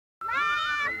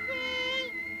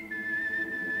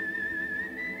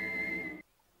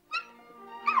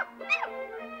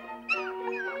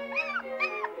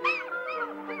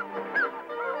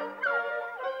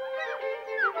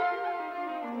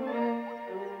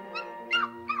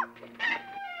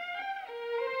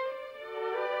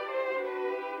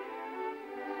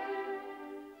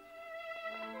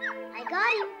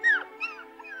got him.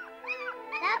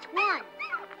 That's one.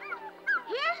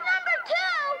 Here's number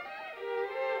two.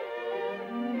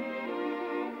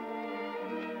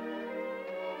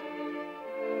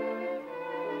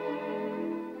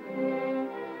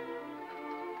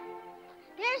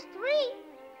 There's three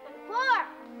and four.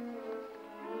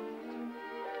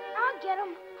 I'll get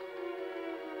him.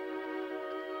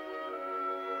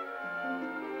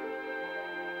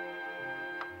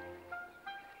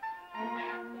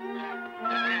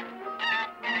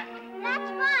 That's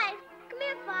five. Come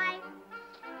here, five.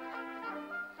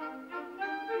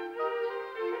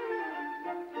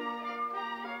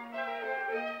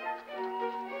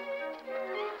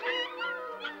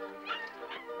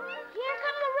 Here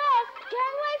come the rest. Get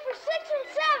away for 6 and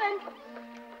 7.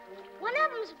 One of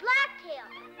them's Blacktail.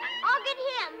 I'll get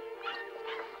him.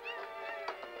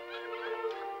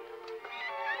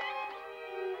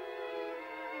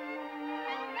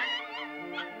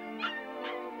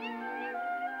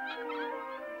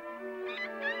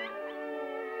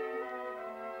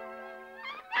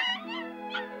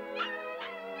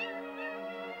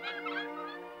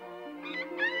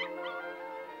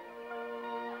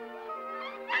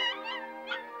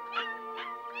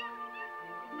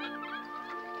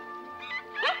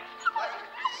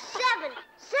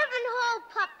 Seven whole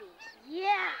puppies.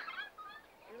 Yeah.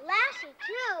 And Lassie,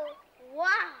 too.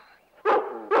 Wow.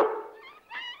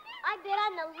 I bet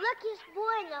I'm the luckiest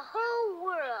boy in the whole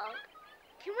world.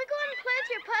 Can we go and play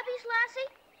with your puppies, Lassie?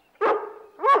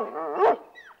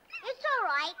 It's all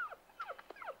right.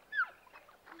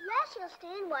 Lassie will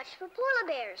stay and watch for polar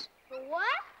bears. For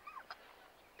what?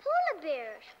 Polar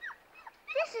bears.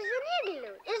 This is an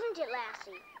igloo, isn't it,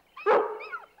 Lassie?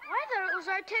 I thought it was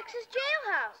our Texas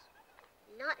jailhouse.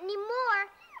 Not anymore.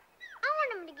 I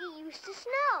want him to get used to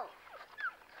snow.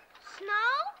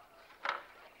 Snow?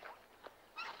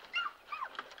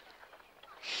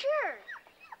 Sure.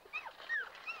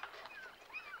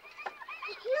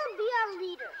 He'll be our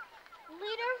leader.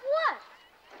 Leader of what?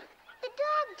 The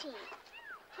dog team.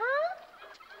 Huh?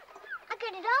 I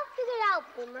got it all figured out,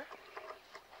 Boomer.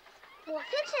 We'll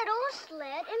fix that old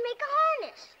sled and make a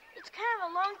harness. It's kind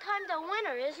of a long time till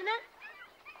winter, isn't it?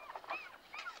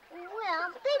 Well,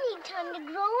 they need time to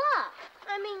grow up.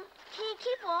 I mean, can you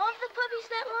keep all of the puppies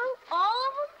that long? All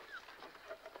of them?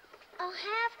 I'll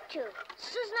have to,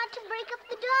 so as not to break up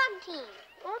the dog team.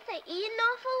 Won't they eat an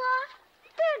awful lot?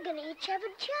 They're gonna each have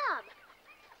a job.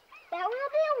 That one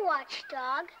will be a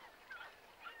watchdog.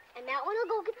 And that one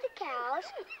will go get the cows.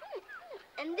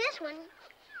 And this one,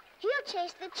 he'll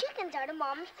chase the chickens out of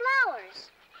Mom's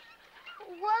flowers.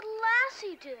 What'll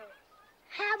Lassie do?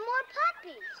 Have more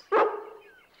puppies.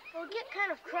 It'll get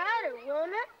kind of crowded,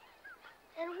 won't it?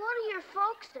 And what do your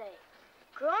folks say?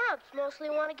 Grown-ups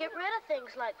mostly want to get rid of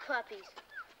things like puppies.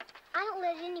 I don't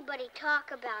let anybody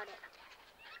talk about it.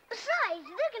 Besides,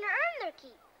 they're going to earn their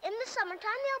keep. In the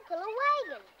summertime, they'll pull a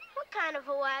wagon. What kind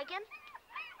of a wagon?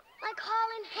 Like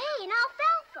hauling hay and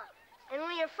alfalfa. And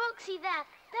when your folks see that,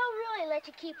 they'll really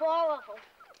let you keep all of them.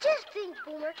 Just think,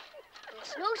 Boomer. The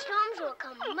snowstorms will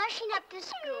come mushing up to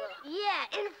school.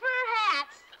 Yeah, in fur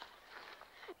hats.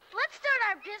 Let's start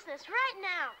our business right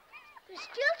now. We're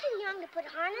still too young to put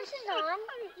harnesses on.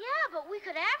 Yeah, but we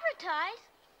could advertise.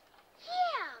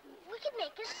 Yeah, we could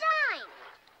make a sign.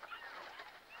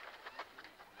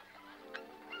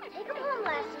 Take him home,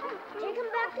 Lassie. Take him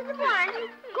back to the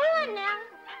barn. Go on now.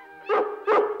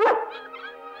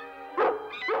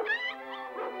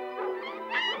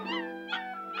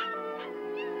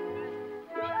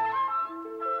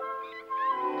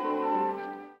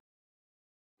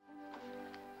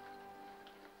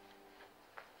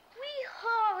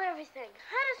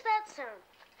 How does that sound?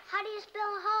 How do you spell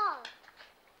haul?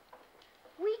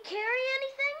 We carry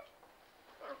anything?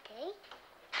 Okay.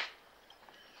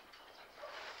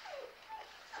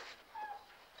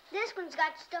 This one's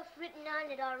got stuff written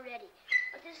on it already.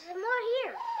 But there's some more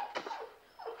here.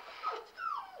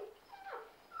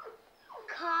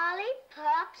 Collie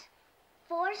pups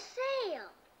for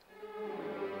sale.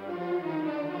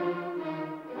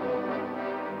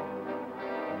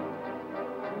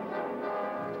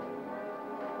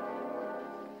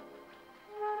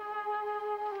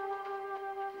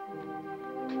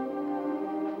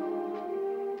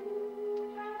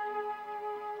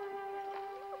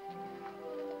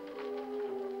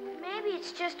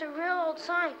 It's just a real old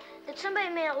sign that somebody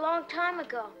made a long time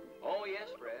ago. Oh, yes,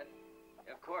 Fred.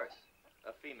 Of course.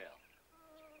 A female.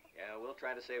 Yeah, we'll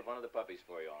try to save one of the puppies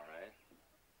for you, all right?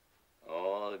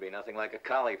 Oh, there'd be nothing like a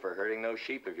collie for herding those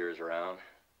sheep of yours around.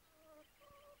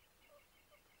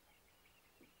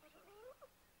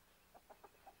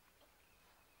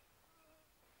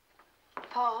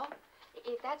 Paul,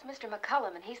 If that's Mr.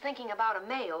 McCullum and he's thinking about a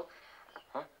male...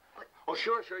 Huh? Oh,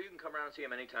 sure. You can come around and see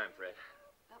him anytime, Fred.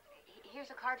 Look, here's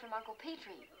a card from Uncle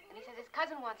Petrie, and he says his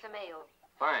cousin wants a male.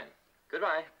 Fine.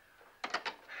 Goodbye.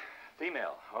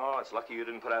 Female. Oh, it's lucky you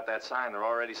didn't put out that sign. There are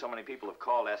already so many people have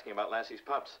called asking about Lassie's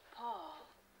pups. Paul.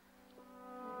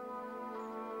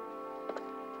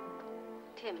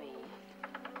 Timmy.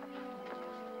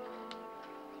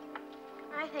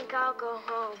 I think I'll go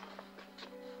home.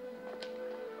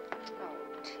 Oh,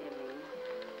 Timmy.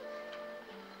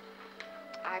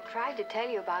 I've tried to tell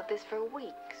you about this for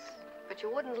weeks, but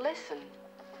you wouldn't listen.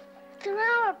 They're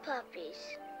our puppies.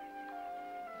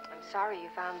 I'm sorry you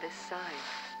found this sign.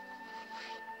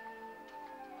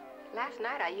 Last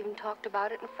night, I even talked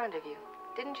about it in front of you.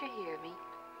 Didn't you hear me?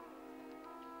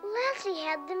 Lassie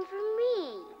had them for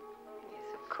me. Yes,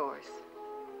 of course.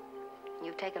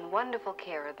 You've taken wonderful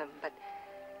care of them, but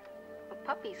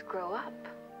puppies grow up.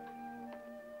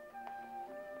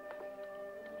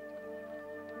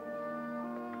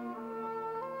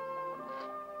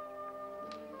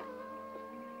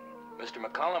 Mr.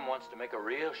 McCullum wants to make a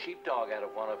real sheepdog out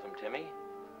of one of them, Timmy.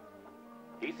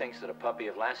 He thinks that a puppy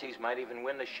of Lassie's might even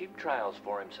win the sheep trials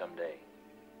for him someday.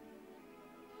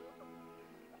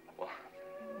 Well,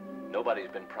 nobody's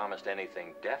been promised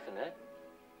anything definite.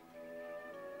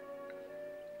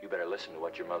 You better listen to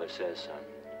what your mother says, son.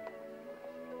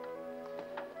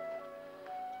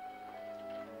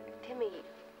 Timmy,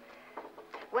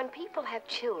 when people have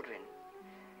children,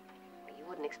 you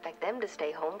wouldn't expect them to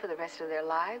stay home for the rest of their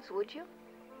lives, would you?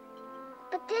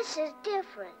 But this is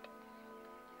different.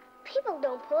 People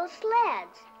don't pull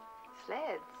sleds.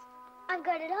 Sleds? I've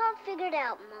got it all figured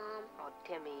out, Mom. Oh,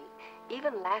 Timmy,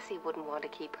 even Lassie wouldn't want to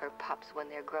keep her pups when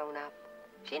they're grown up.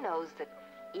 She knows that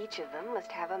each of them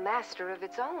must have a master of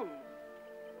its own.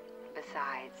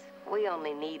 Besides, we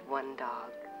only need one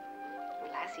dog.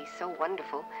 Lassie's so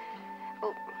wonderful.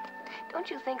 Well, don't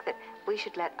you think that we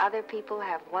should let other people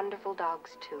have wonderful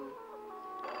dogs, too?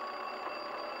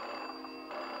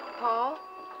 Paul?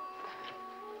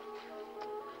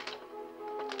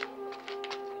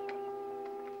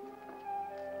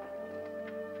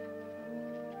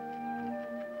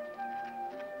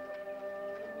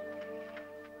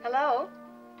 Hello?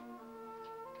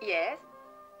 Yes?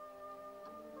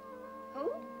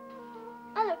 Who?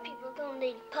 Other people don't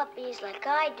need puppies like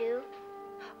I do.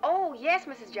 Oh, yes,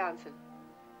 Mrs. Johnson.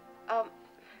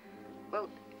 Well,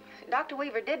 Dr.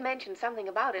 Weaver did mention something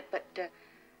about it, but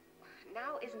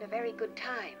now isn't a very good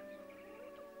time.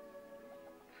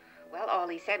 Well, all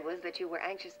he said was that you were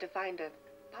anxious to find a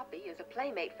puppy as a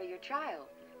playmate for your child.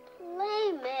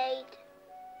 Playmate?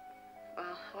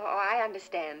 Oh, I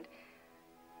understand.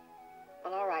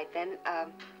 Well, all right, then.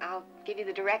 I'll give you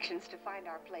the directions to find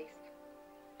our place.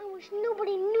 I wish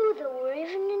nobody knew there were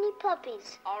even any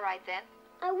puppies. All right, then.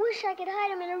 I wish I could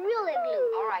hide them in a real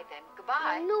igloo. All right, then.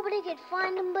 Goodbye. And nobody could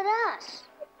find them but us.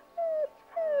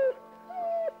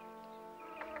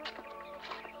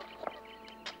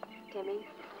 Timmy,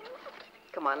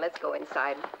 come on, let's go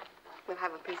inside. We'll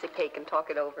have a piece of cake and talk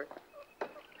it over.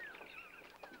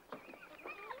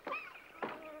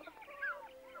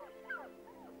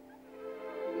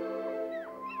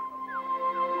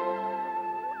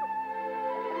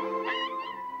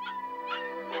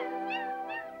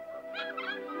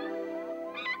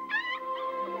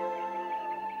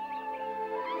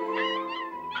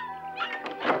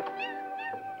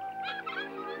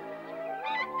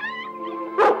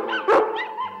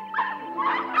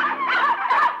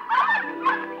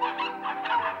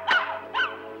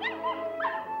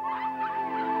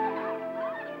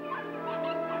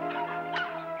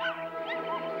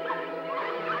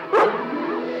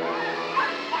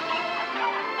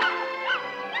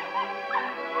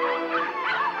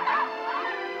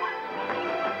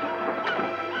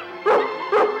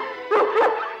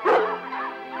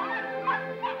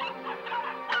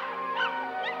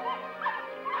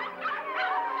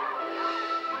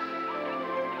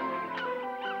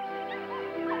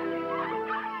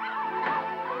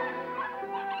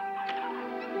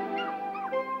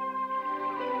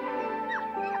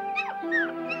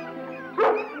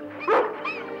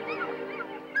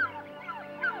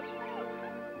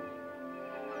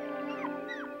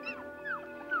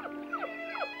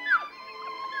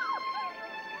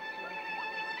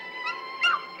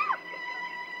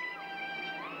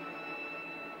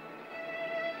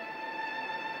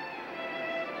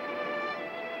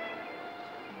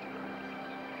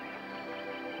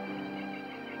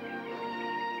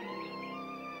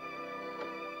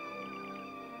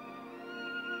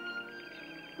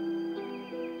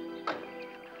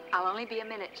 I'll only be a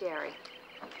minute, Jerry.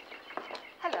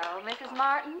 Hello. Hello, Mrs.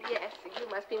 Martin? Yes, you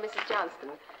must be Mrs.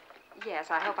 Johnston.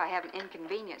 Yes, I hope I haven't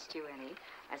inconvenienced you any.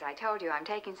 As I told you, I'm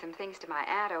taking some things to my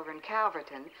aunt over in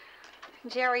Calverton.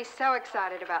 Jerry's so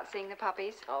excited about seeing the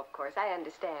puppies. Oh, of course, I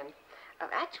understand.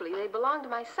 Actually, they belong to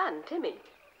my son, Timmy.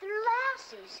 They're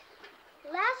Lassie's.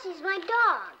 Lassie's my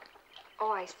dog.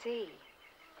 Oh, I see.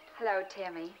 Hello,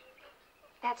 Timmy.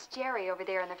 That's Jerry over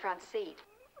there in the front seat.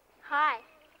 Hi.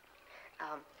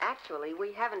 Actually,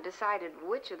 we haven't decided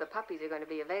which of the puppies are going to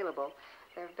be available.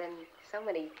 There have been so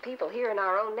many people here in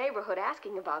our own neighborhood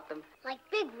asking about them. Like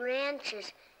big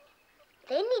ranches.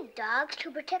 They need dogs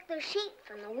to protect their sheep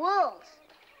from the wolves.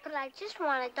 But I just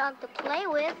want a dog to play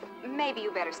with. Maybe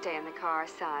you better stay in the car,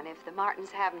 son, if the Martins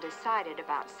haven't decided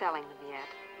about selling them yet.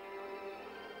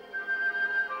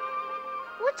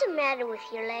 What's the matter with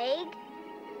your leg?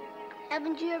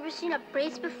 Haven't you ever seen a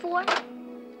brace before?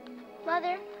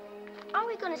 Mother, are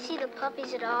we going to see the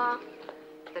puppies at all?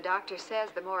 The doctor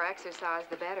says the more exercise,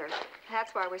 the better.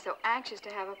 That's why we're so anxious to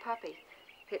have a puppy.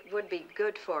 It would be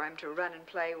good for him to run and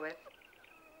play with.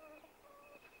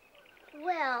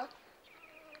 Well,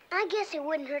 I guess it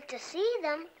wouldn't hurt to see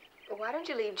them. Well, why don't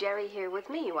you leave Jerry here with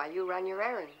me while you run your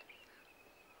errand?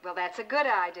 Well, that's a good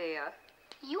idea.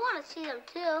 You want to see them,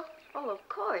 too. Oh, of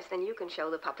course. Then you can show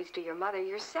the puppies to your mother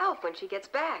yourself when she gets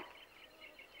back.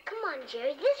 Come on,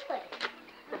 Jerry, this way.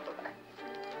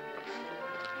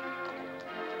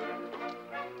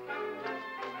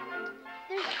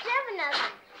 There's 7 of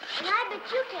them, and I bet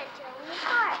you can't tell them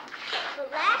apart. But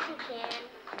Lassie can.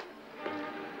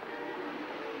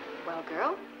 Well,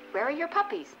 girl, where are your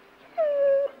puppies?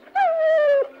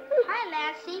 Hi,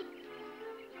 Lassie.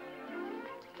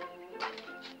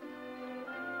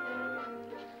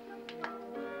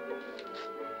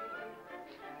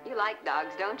 You like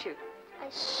dogs, don't you? I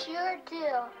sure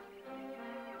do.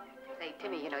 Say,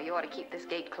 Timmy, you ought to keep this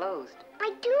gate closed.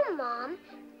 I do, Mom.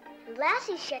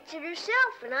 Lassie shuts it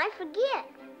herself, and I forget.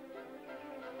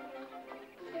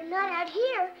 They're not out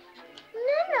here.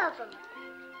 None of them.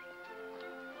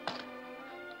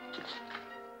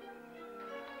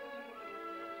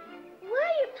 Where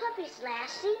are your puppies,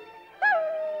 Lassie?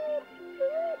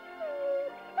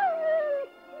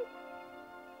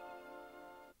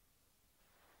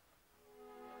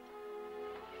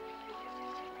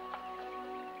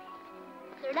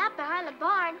 They're not behind the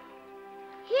barn.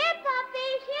 Here,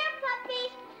 puppies! Here,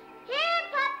 puppies! Here,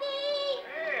 puppies!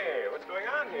 Hey, what's going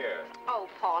on here? Oh,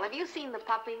 Paul, have you seen the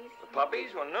puppies? The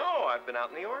puppies? Well, no, I've been out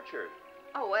in the orchard.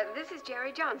 Oh, this is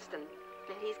Jerry Johnston.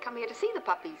 And he's come here to see the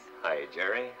puppies. Hi,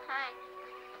 Jerry. Hi.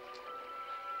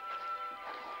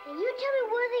 Now you tell me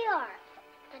where they are.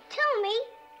 Now tell me.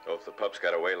 Oh, if the pups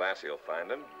got away, Lassie will find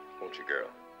them. Won't you, girl?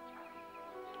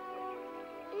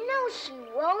 No, she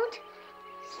won't.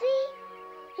 See?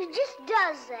 She just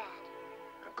does that.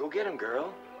 Now go get them,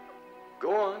 girl.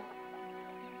 Go on.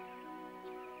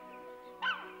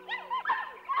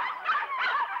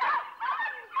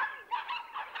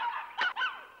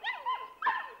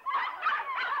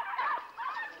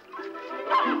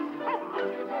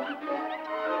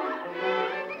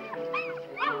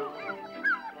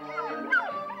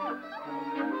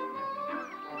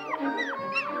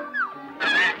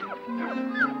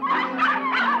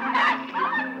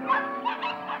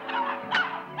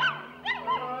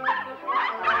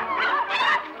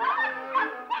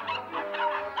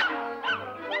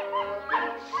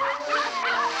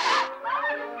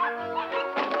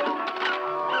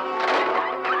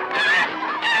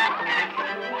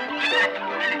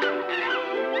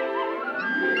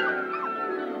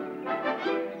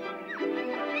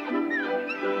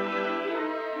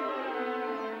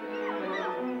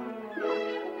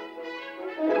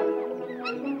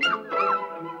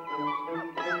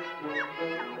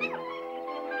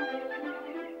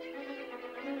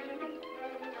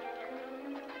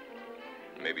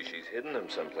 Maybe she's hidden them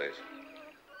someplace.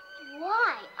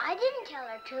 Why? I didn't tell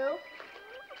her to.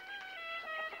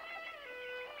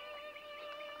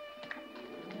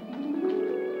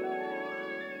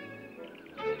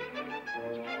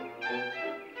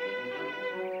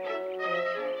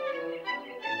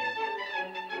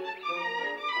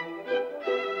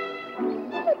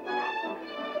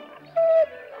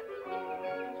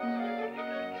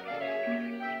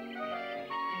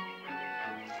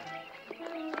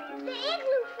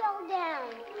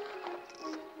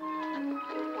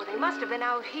 Must have been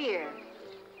out here.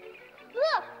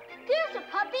 Look, there's a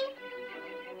puppy.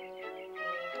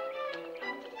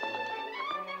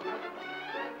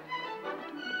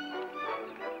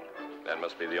 That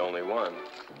must be the only one.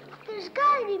 There's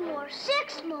got to be more.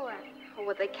 6 more. Oh,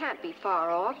 well, they can't be far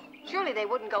off. Surely they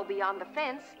wouldn't go beyond the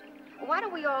fence. Why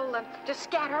don't we all just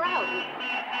scatter out?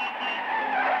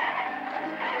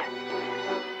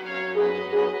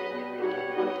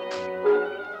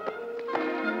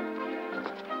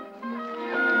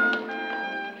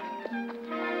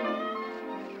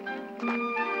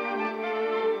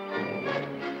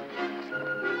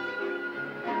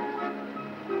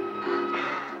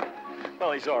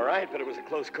 Well, he's all right, but it was a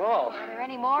close call. Are there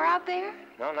any more out there?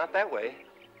 No, not that way.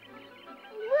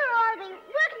 Where are they?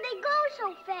 Where can they go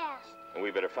so fast? Well,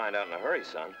 we better find out in a hurry,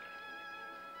 son.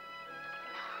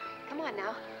 Come on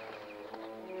now.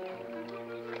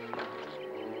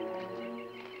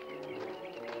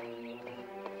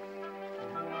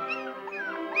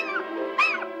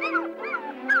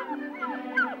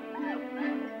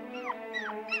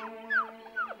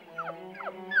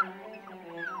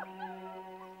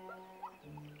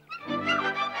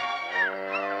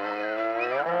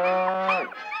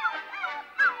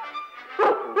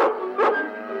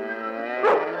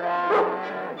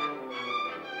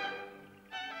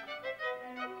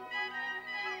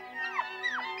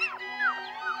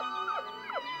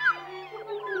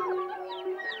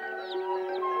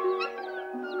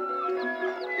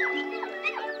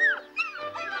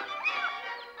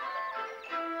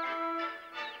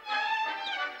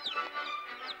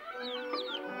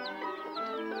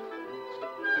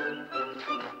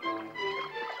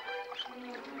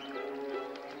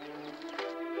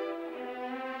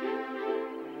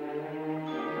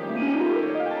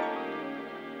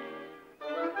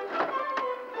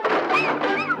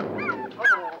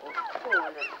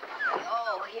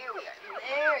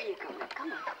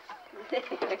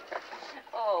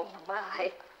 Oh,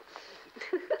 my.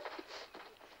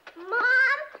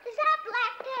 Mom, is that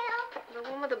Blacktail? The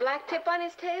one with the black tip on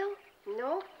his tail?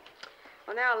 No.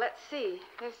 Well, now, let's see.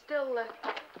 There's still,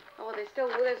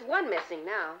 there's one missing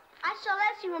now. I saw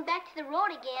Lassie run back to the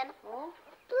road again. Oh?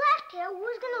 Blacktail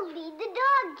was going to lead the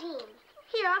dog team.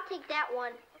 Here, I'll take that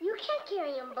one. You can't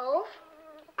carry them both.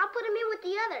 I'll put him in with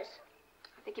the others.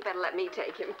 I think you better let me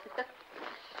take him.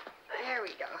 There we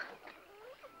go.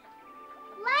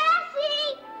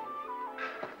 Lassie!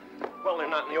 Well, they're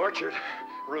not in the orchard.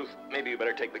 Ruth, maybe you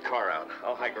better take the car out.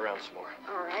 I'll hike around some more.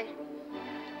 All right.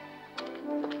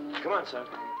 Come on, son.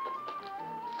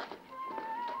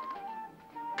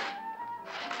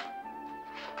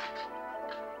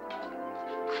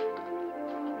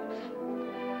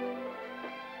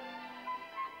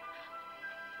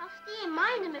 I'll stay and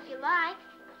mind him if you like.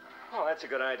 Oh, that's a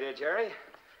good idea, Jerry.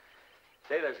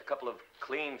 Say, there's a couple of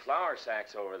clean flour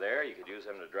sacks over there. You could use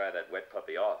them to dry that wet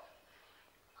puppy off.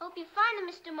 Hope you find him,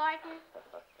 Mr. Martin.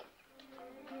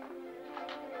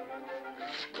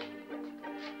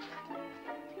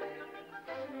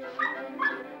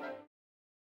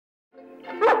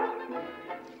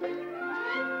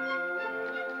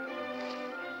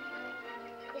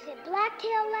 Is it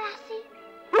Blacktail, Lassie?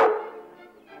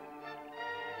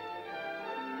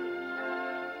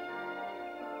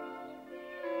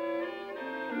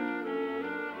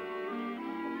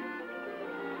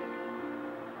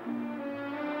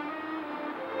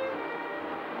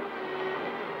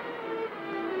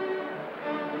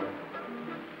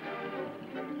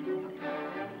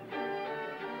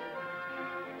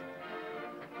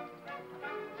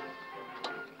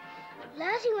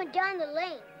 Lassie went down the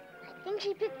lane. I think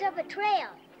she picked up a trail.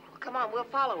 Come on, we'll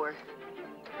follow her.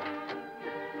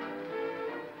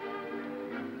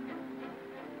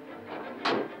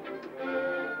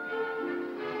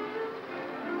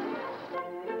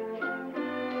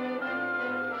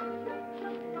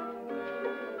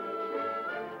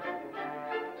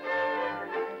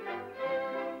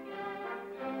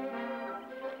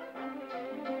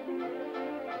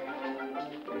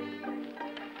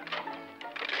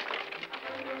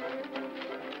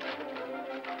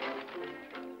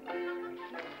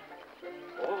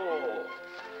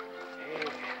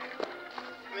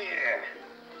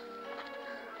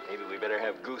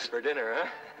 Goose for dinner, huh?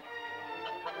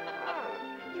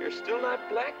 You're still not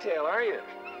Blacktail, are you?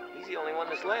 He's the only one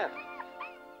that's left.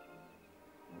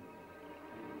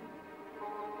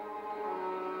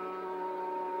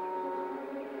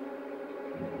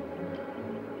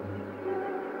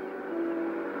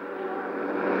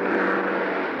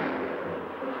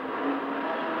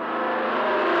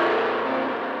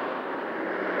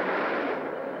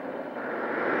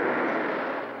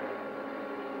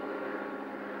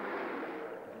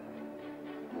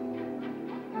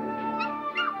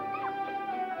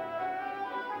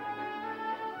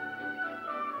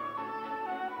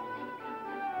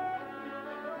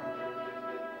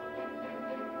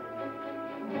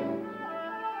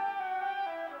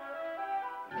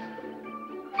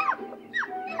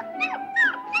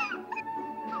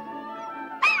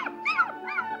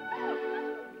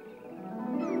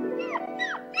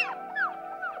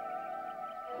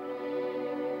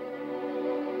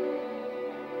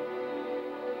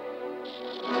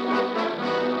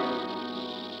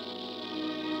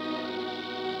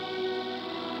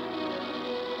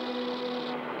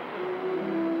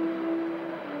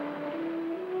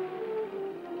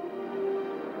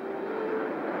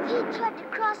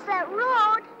 across that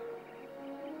road.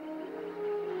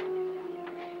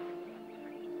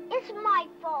 It's my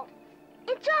fault.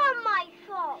 It's all my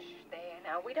fault. There,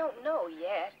 now, we don't know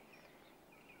yet.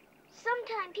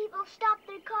 Sometimes people stop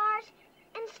their cars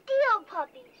and steal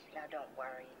puppies. Now, don't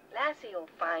worry. Lassie will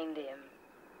find him.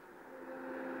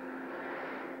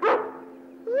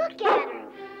 Look at her.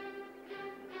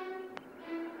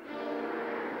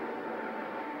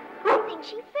 I think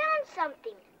she found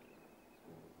something.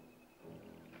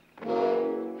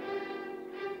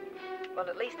 Well,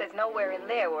 at least there's nowhere in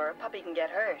there where a puppy can get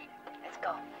hurt. Let's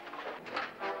go.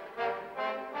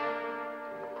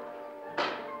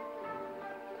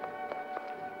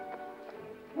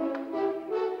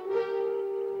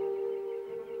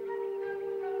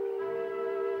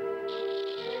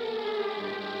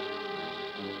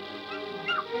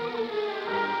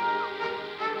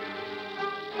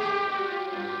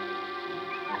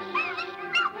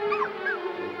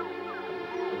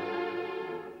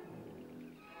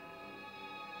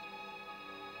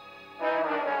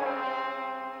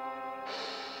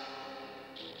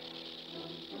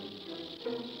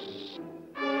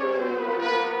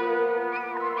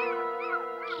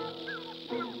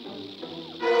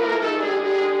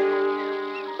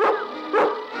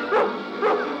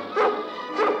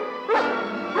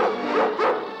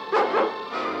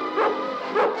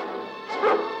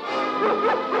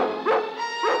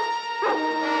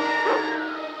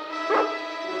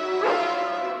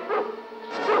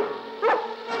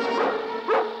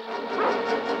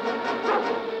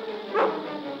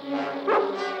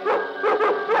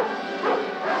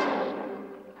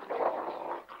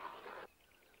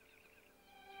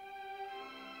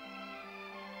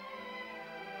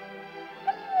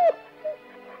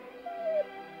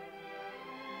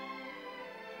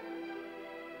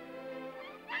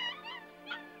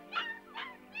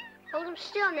 Hold him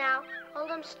still now. Hold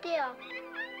him still.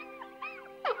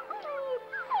 Take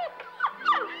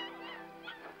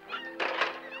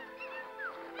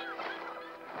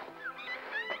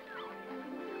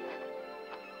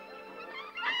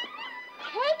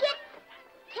it!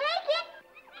 Take it!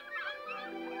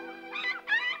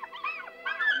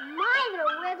 My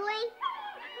little Wiggly.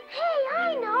 Hey, I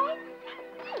know.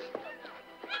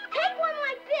 Take one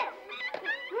like this.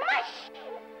 Mush!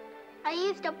 I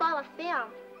used up all the film.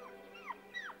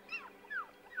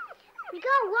 We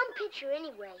got one picture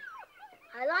anyway.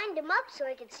 I lined him up so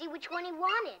I could see which one he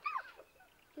wanted.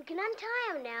 You can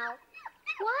untie him now.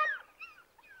 What?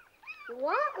 You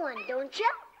want one, don't you?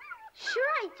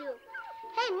 Sure I do.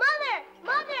 Hey, Mother!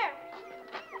 Mother!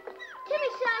 Timmy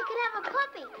said I could have a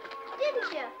puppy,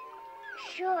 didn't you?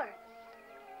 Sure.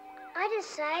 I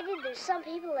decided there's some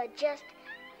people that just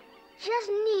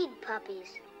need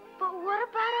puppies. But what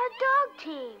about our dog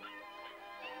team?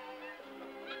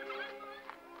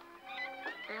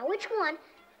 Now, which one?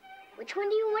 Which one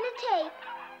do you want to take?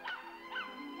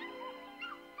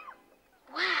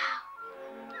 Wow.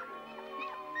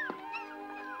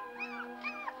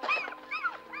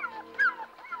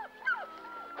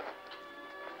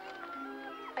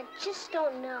 I just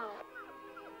don't know.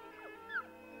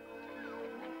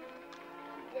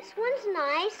 This one's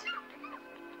nice.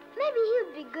 Maybe he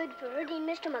would be good for herding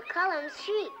Mr. McCullum's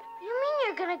sheep. You mean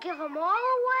you're gonna give them all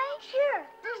away? Sure.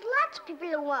 There's lots of people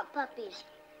who want puppies.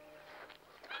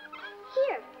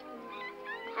 Here.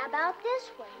 How about this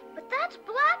one? But that's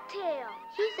Blacktail.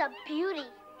 He's a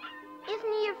beauty.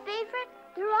 Isn't he your favorite?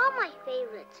 They're all my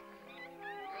favorites.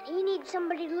 And he needs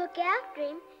somebody to look after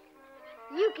him.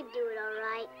 You can do it all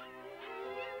right.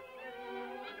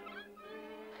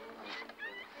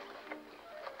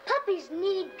 Puppies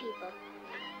need people.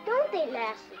 Don't they,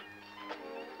 Lassie?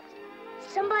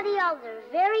 Somebody of their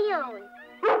very own.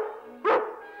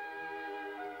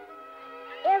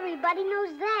 Everybody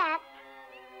knows that.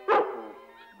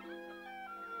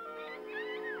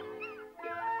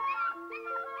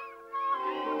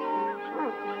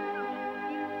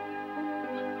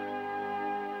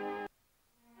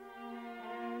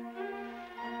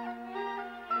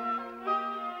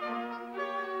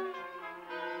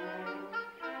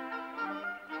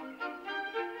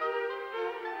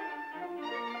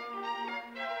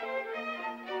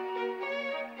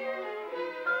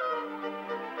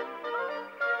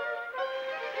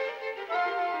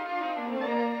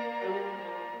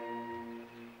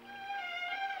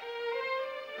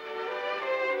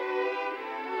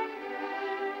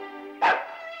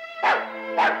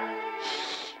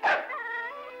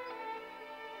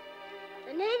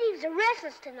 The natives are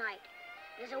restless tonight.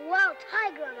 There's a wild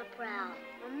tiger on the prowl,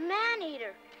 a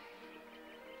man-eater.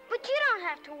 But you don't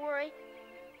have to worry.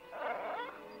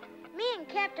 Me and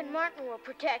Captain Martin will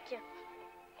protect you.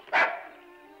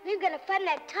 We've got to find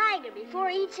that tiger before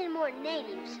he eats any more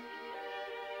natives.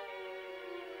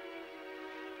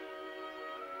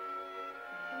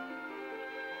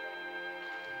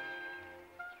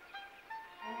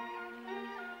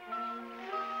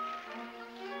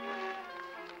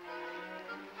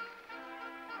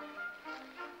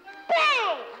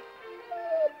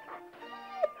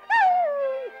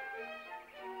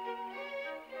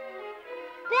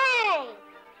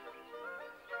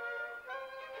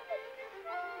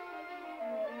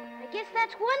 Guess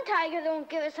that's one tiger that won't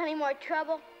give us any more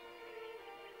trouble.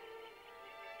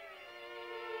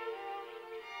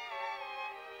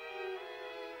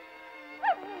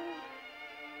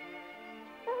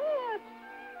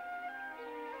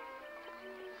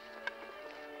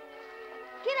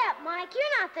 Get up, Mike.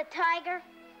 You're not the tiger.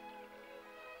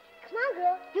 Come on,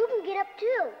 girl. You can get up,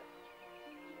 too.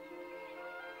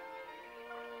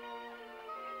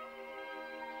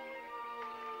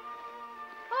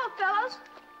 Hello, fellas.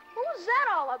 What was that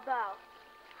all about?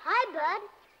 Hi, Bud.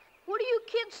 What are you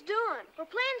kids doing? We're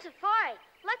playing safari,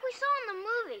 like we saw in the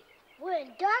movie. We're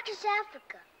in darkest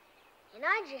Africa, and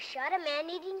I just shot a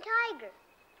man-eating tiger.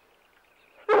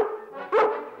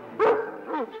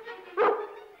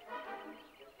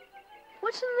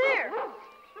 What's in there?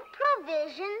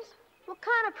 Provisions. What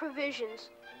kind of provisions?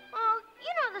 Oh, you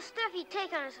know the stuff you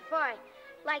take on a safari,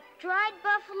 like dried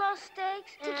buffalo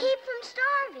steaks to keep from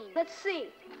starving. Let's see.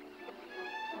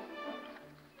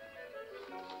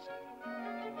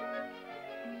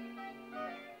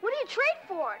 What do you trade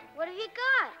for it? What have you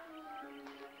got?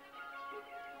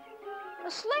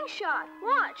 A slingshot.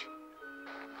 Watch.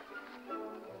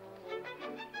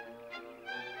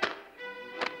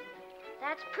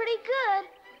 That's pretty good.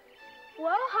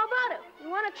 Well, how about it? You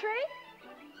want to trade?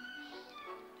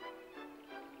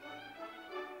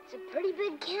 It's a pretty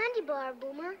big candy bar,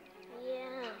 Boomer.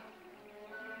 Yeah.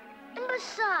 And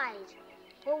besides,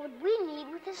 what would we need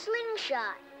with a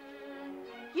slingshot?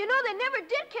 You know, they never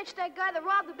did catch that guy that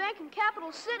robbed the bank in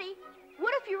Capital City.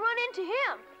 What if you run into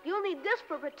him? You'll need this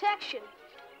for protection.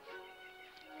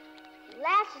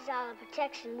 Lassie's all the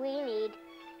protection we need.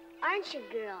 Aren't you,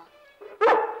 girl?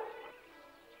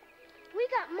 We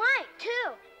got Mike,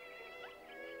 too.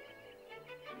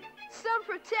 Some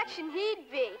protection he'd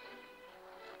be.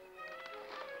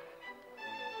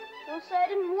 Don't say I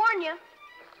didn't warn you.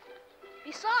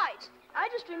 Besides, I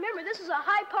just remember this is a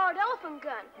high-powered elephant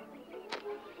gun.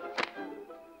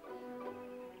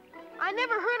 I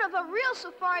never heard of a real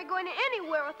safari going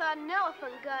anywhere without an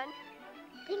elephant gun.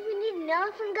 Think we need an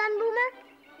elephant gun,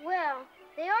 Boomer? Well,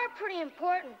 they are pretty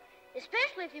important,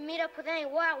 especially if you meet up with any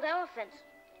wild elephants.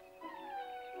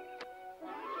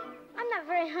 I'm not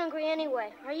very hungry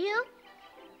anyway. Are you?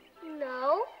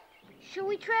 No. Should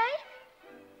we trade?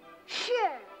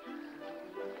 Sure.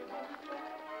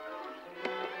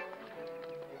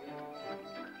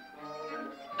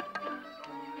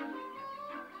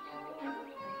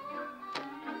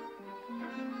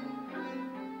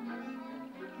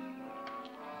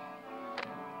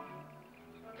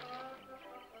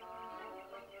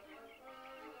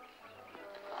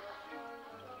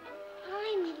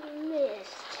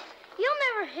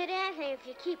 Hit anything if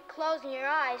you keep closing your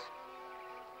eyes.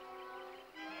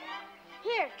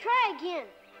 Here, try again.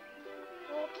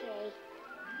 Okay.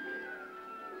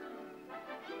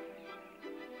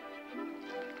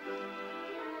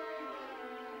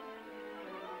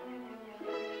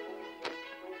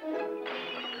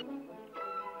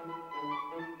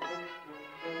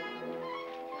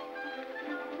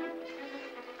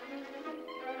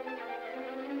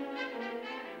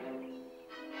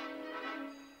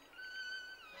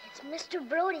 Mr.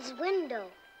 Brody's window.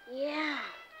 Yeah.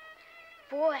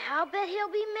 Boy, I'll bet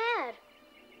he'll be mad.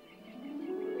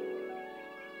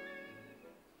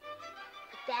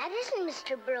 But that isn't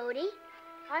Mr. Brody.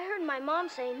 I heard my mom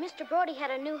say Mr. Brody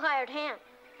had a new hired hand.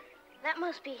 That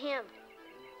must be him.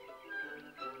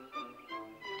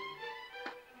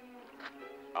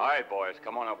 All right, boys,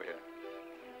 come on over here.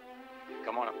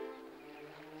 Come on up.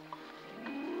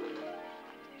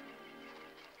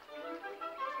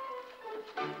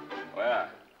 Well,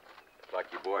 looks like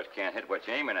you boys can't hit what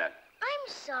you're aiming at. I'm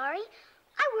sorry.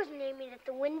 I wasn't aiming at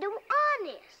the window,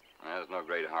 honest. Well, there's no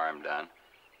great harm done.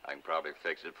 I can probably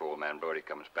fix it before old man Brody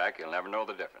comes back. He'll never know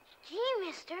the difference. Gee,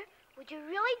 mister, would you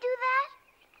really do that?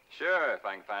 Sure, if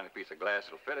I can find a piece of glass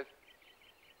that'll fit it.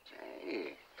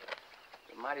 Say,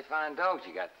 it's a mighty fine dogs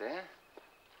you got there.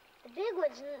 The big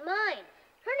one's mine.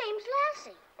 Her name's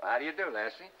Lassie. Well, how do you do,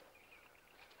 Lassie?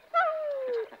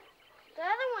 The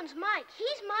other one's Mike.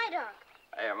 He's my dog.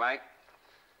 Hey, Mike.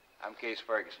 I'm Case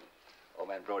Ferguson. Old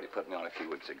man Brody put me on a few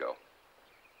weeks ago.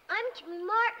 I'm Jimmy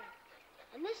Martin.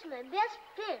 And this is my best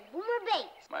friend, Boomer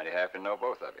Bates. Mighty happy to know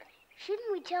both of you.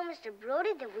 Shouldn't we tell Mr.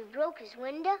 Brody that we broke his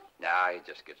window? Nah, he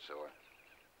just gets sore.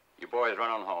 You boys run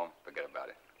on home. Forget about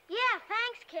it. Yeah,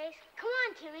 thanks, Case. Come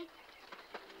on, Timmy.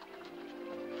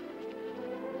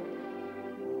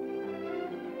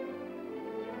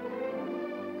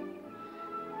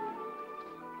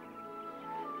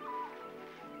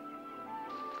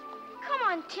 Come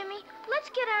on, Timmy. Let's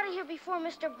get out of here before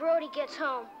Mr. Brody gets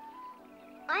home.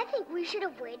 I think we should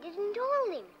have waited and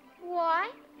told him. Why?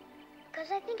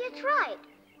 Because I think it's right.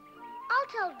 I'll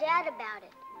tell Dad about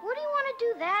it. What do you want to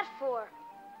do that for?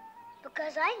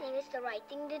 Because I think it's the right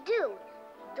thing to do.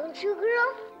 Don't you,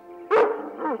 girl?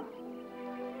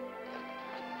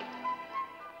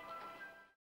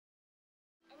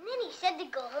 And then he said to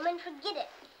go home and forget it.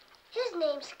 His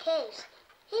name's Case.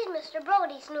 He's Mr.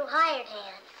 Brody's new hired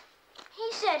hand.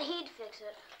 He said he'd fix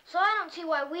it, so I don't see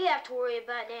why we have to worry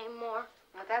about it anymore.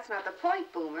 Well, that's not the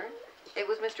point, Boomer. It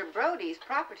was Mr. Brody's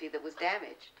property that was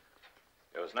damaged.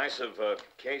 It was nice of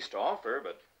Case to offer,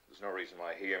 but there's no reason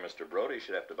why he or Mr. Brody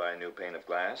should have to buy a new pane of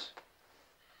glass.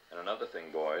 And another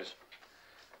thing, boys,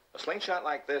 a slingshot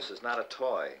like this is not a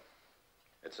toy.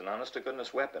 It's an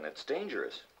honest-to-goodness weapon. It's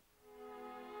dangerous.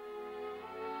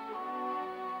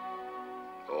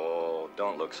 Oh,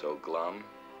 don't look so glum.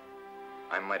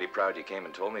 I'm mighty proud you came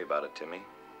and told me about it, Timmy.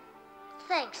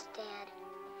 Thanks, Dad.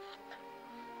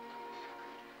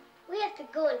 We have to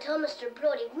go and tell Mr.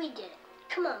 Brody we did it.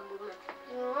 Come on, Boomer.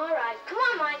 All right. Come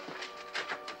on, Mike.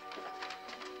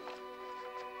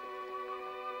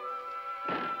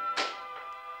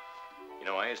 You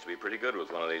know, I used to be pretty good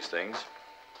with one of these things.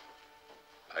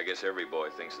 I guess every boy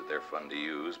thinks that they're fun to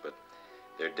use, but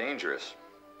they're dangerous.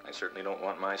 I certainly don't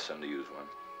want my son to use one.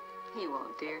 He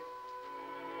won't, dear.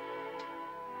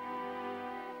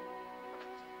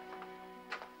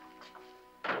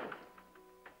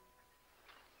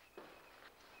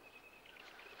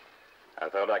 I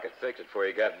thought I could fix it before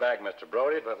you got back, Mr.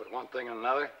 Brody, but with one thing and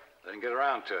another, didn't get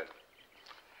around to it.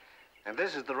 And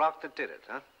this is the rock that did it,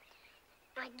 huh?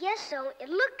 I guess so. It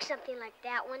looked something like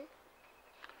that one.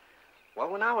 Well,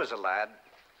 when I was a lad,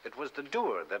 it was the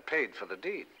doer that paid for the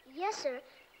deed. Yes, sir.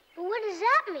 But what does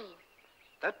that mean?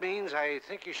 That means I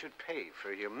think you should pay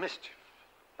for your mischief.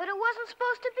 But it wasn't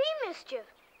supposed to be mischief.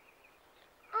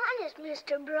 Honest,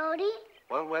 Mr. Brody.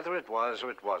 Well, whether it was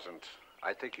or it wasn't,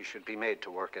 I think you should be made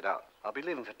to work it out. I'll be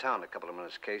leaving for town in a couple of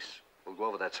minutes, Case. We'll go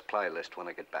over that supply list when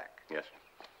I get back. Yes.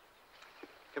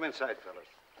 Come inside, fellas.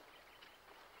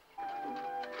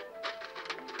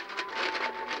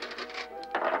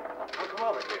 Now, come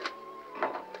over here.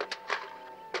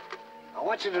 I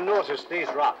want you to notice these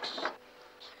rocks.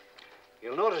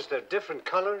 You'll notice they're different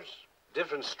colors,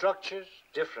 different structures,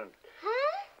 different...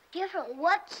 Huh? Different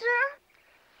what, sir?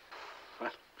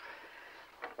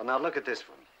 Well, now look at this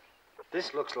one.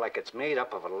 This looks like it's made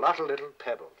up of a lot of little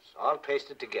pebbles, all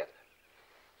pasted together.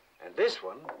 And this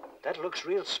one, that looks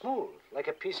real smooth, like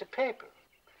a piece of paper.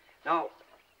 Now,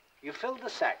 you fill the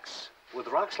sacks with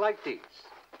rocks like these,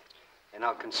 and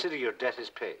I'll consider your debt is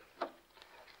paid.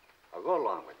 I'll go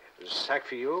along with you. There's a sack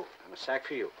for you and a sack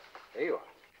for you. There you are.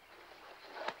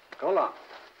 Go along.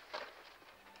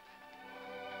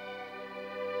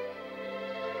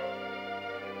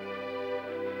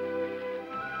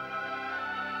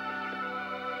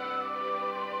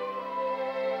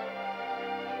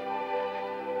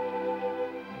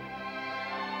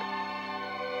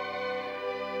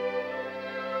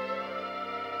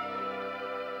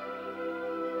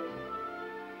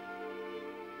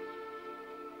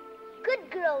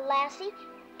 Good girl, Lassie.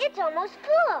 It's almost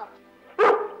full.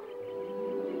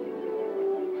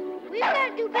 We've got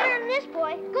to do better than this,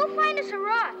 boy. Go find us a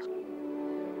rock.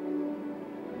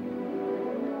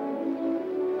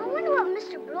 I wonder what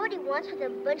Mr. Brody wants with a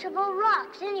bunch of old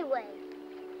rocks anyway.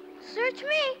 Search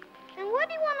me. And what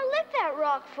do you want to lick that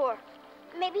rock for?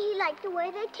 Maybe he liked the way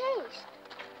they taste.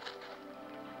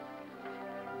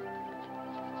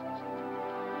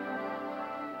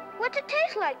 What's it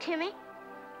taste like, Timmy?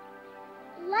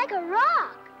 Like a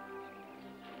rock.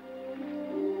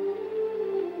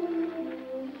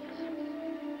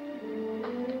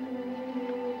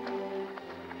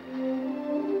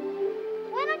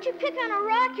 Why don't you pick on a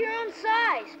rock your own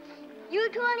size? You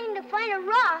told him to find a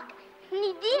rock, and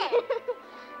he did.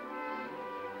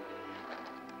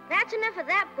 That's enough of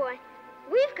that, boy.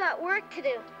 We've got work to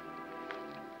do.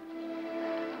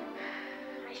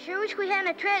 I sure wish we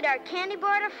hadn't traded our candy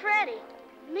bar to Freddie.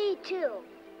 Me too.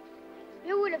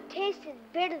 It would have tasted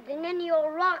better than any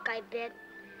old rock, I bet.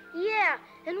 Yeah,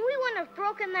 and we wouldn't have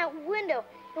broken that window,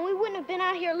 and we wouldn't have been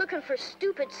out here looking for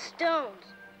stupid stones.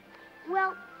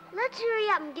 Well, let's hurry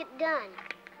up and get done.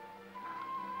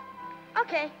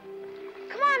 Okay.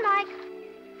 Come on, Mike.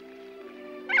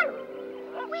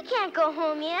 We can't go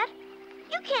home yet.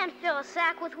 You can't fill a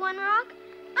sack with one rock.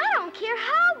 I don't care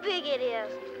how big it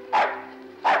is.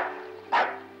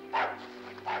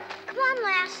 Come on,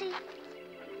 Lassie.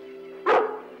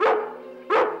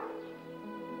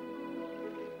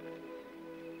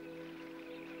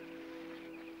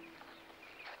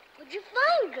 What'd you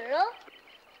find, girl?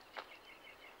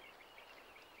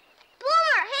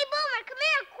 Boomer! Hey, Boomer, come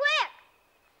here, quick!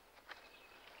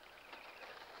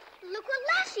 Look what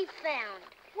Lassie found.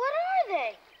 What are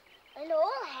they? An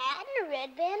old hat and a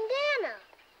red bandana.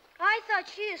 I thought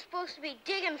she was supposed to be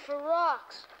digging for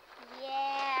rocks.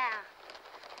 Yeah.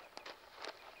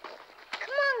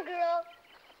 Come on, girl.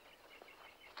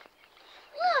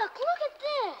 Look at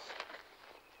this.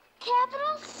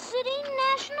 Capital City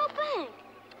National Bank.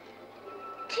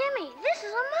 Timmy, this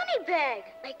is a money bag.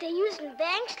 Like they use in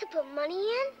banks to put money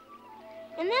in?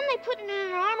 And then they put it in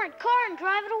an armored car and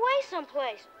drive it away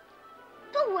someplace.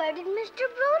 But where did Mr.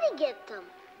 Brody get them?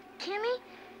 Timmy,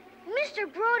 Mr.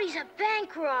 Brody's a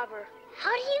bank robber.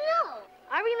 How do you know?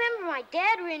 I remember my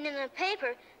dad reading in the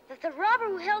paper that the robber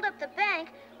who held up the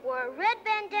bank wore a red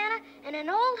bandana and an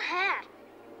old hat.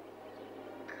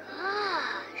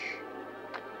 Gosh.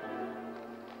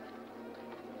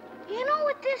 You know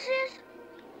what this is?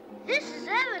 This is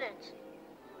evidence.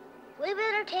 We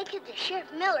better take it to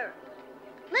Sheriff Miller.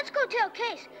 Let's go tell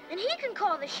Case, and he can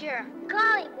call the sheriff.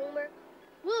 Golly, Boomer.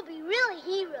 We'll be really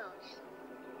heroes.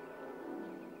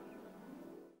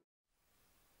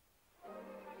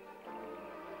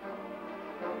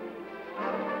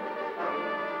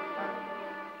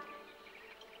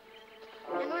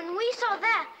 And when we saw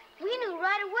that, we knew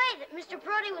right away that Mr.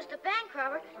 Brody was the bank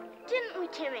robber, didn't we,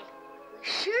 Timmy? We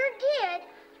sure did.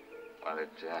 Well,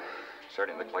 it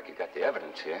certainly looks like you got the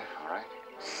evidence here, all right?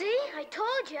 See? I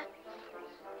told you.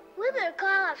 We better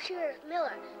call off Sheriff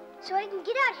Miller so I can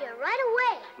get out here right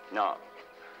away. No.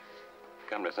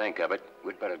 Come to think of it,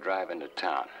 we'd better drive into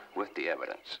town with the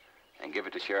evidence and give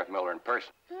it to Sheriff Miller in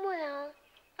person. Well,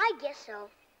 I guess so.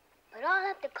 But I'll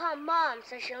have to call Mom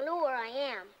so she'll know where I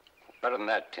am. Better than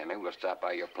that, Timmy. We'll stop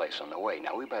by your place on the way.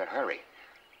 Now, we better hurry.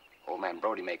 Old man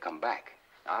Brody may come back.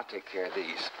 I'll take care of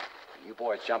these. You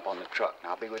boys jump on the truck, and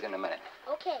I'll be within a minute.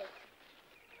 Okay.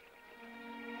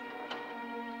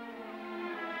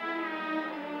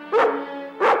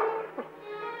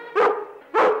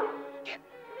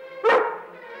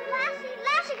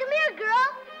 Lassie, come here, girl.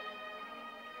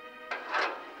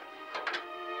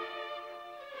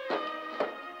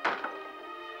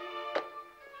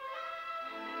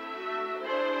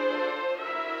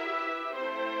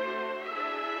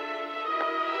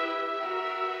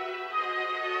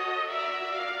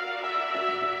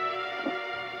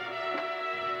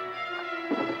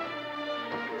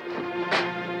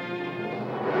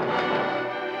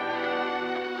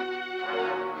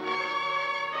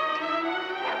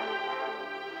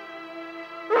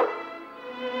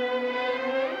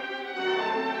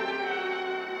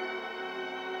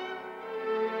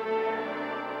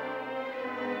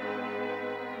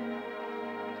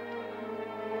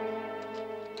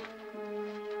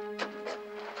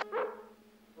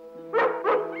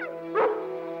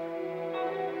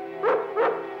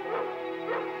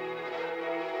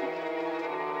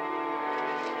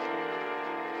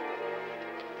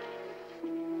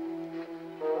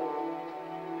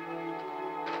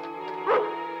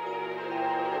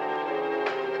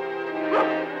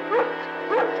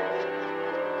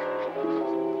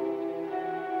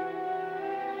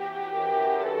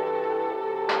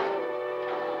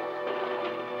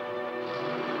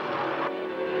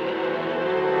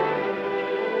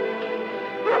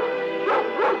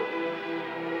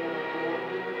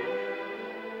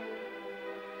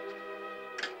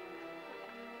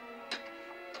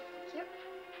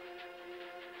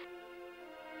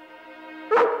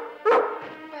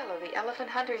 Elephant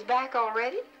hunter's back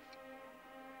already?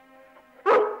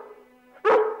 Well,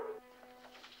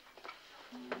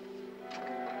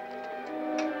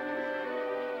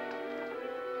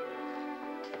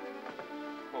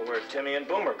 where's Timmy and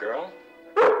Boomer, girl?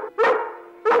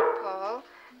 Paul,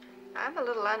 I'm a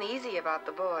little uneasy about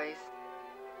the boys.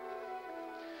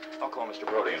 I'll call Mr.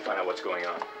 Brody and find out what's going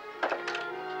on.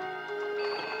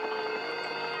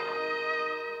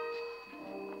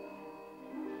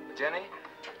 Jenny,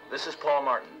 this is Paul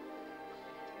Martin.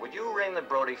 Would you ring the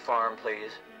Brody farm,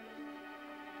 please?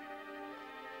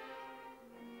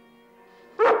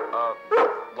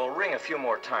 Well, ring a few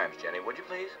more times, Jenny, would you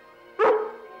please?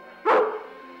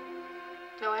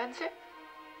 No answer?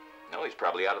 No, he's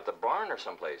probably out at the barn or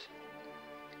someplace.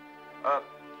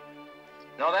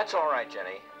 No, that's all right,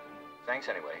 Jenny. Thanks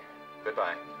anyway.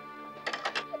 Goodbye.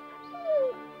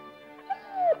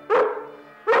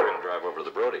 We're going to drive over to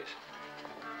the Brodies.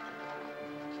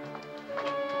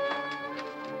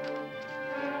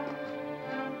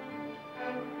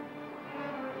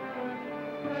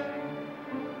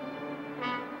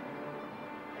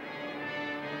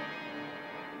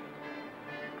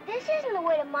 This isn't the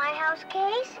way to my house,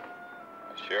 Case.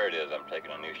 Sure it is. I'm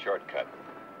taking a new shortcut.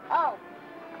 Oh.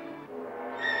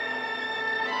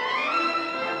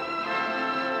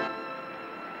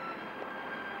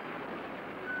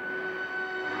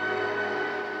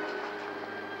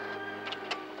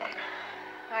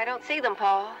 I don't see them,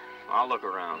 Paul. I'll look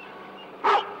around.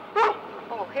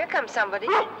 Oh, here comes somebody.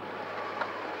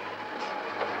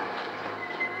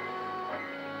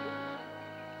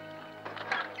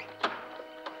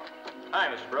 Hi,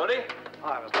 Mr. Brody.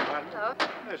 Hi, Mr. Martin. Hello.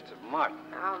 Mr. Martin.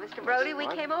 Oh, Mr. Brody, we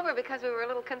Martin? came over because we were a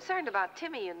little concerned about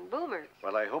Timmy and Boomer.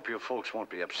 Well, I hope you folks won't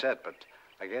be upset, but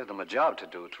I gave them a job to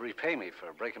do to repay me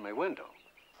for breaking my window.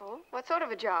 Oh? What sort of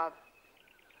a job?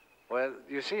 Well,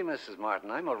 you see, Mrs. Martin,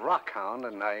 I'm a rock hound,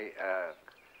 and well,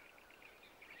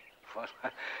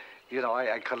 you know,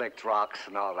 I collect rocks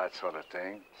and all that sort of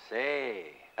thing.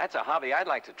 Say, that's a hobby I'd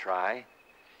like to try.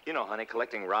 You know, honey,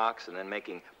 collecting rocks and then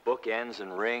making bookends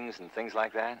and rings and things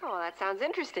like that. Oh, that sounds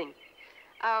interesting.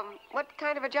 What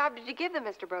kind of a job did you give them,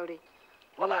 Mr. Brody?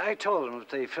 Well, I told them if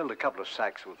they filled a couple of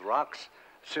sacks with rocks,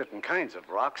 certain kinds of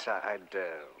rocks, I'd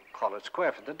call it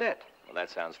square for the debt. Well, that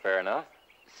sounds fair enough.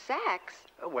 Sacks?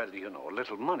 Well, you know,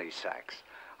 little money sacks.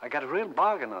 I got a real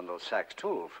bargain on those sacks,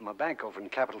 too, from a bank over in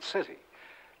Capital City.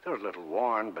 They're a little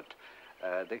worn, but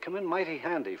they come in mighty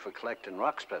handy for collecting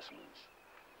rock specimens.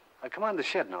 I'll come on the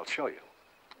shed and I'll show you.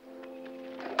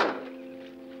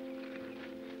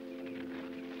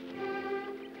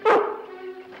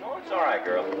 Oh, it's all right,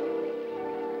 girl.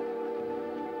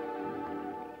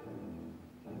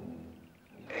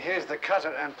 Here's the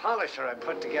cutter and polisher I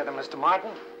put together, Mr.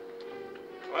 Martin.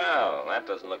 Well, that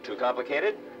doesn't look too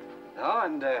complicated. No,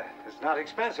 and it's not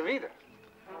expensive either.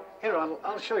 Here,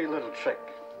 I'll show you a little trick.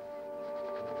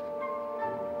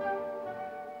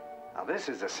 Now, this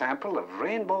is a sample of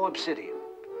rainbow obsidian.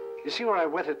 You see where I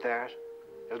wet it there?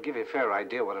 It'll give you a fair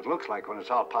idea what it looks like when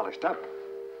it's all polished up.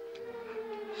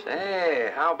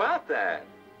 Say, how about that?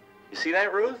 You see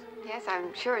that, Ruth? Yes,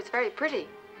 I'm sure it's very pretty.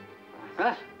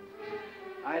 Huh?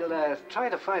 I'll try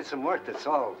to find some work that's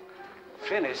all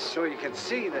finished so you can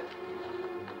see that...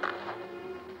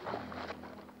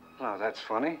 Oh, that's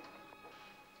funny.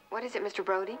 What is it, Mr.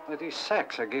 Brody? Well, these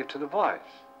sacks I gave to the boys.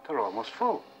 They're almost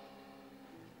full.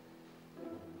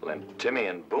 Well, then Timmy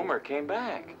and Boomer came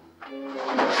back.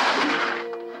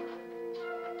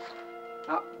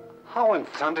 Now, how in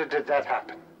thunder did that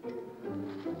happen?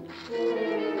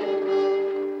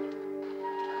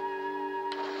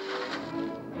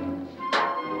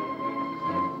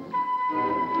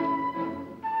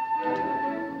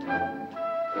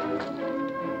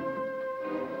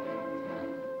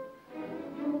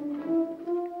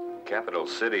 Capital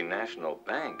City National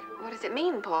Bank. What does it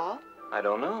mean, Paul? I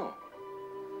don't know.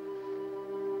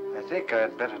 I think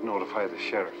I'd better notify the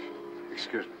sheriff.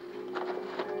 Excuse me.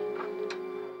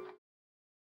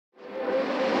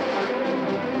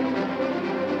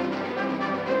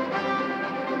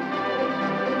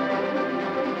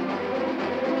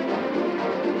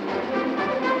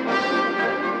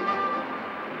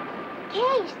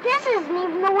 Case, this isn't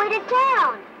even the way to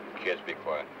town. Kids, be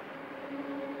quiet.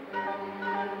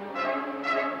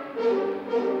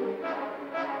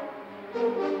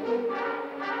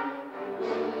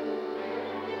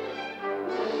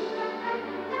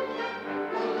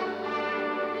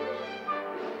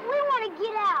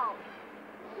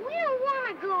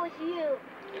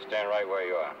 You stand right where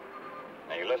you are.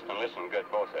 Now, you listen good,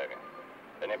 both of you.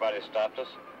 If anybody stops us,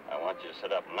 I want you to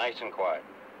sit up nice and quiet.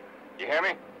 You hear me?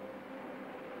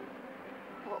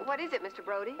 What is it, Mr.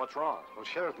 Brody? What's wrong? Well,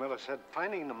 Sheriff Miller said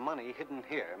finding the money hidden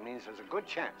here means there's a good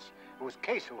chance it was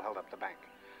Case who held up the bank.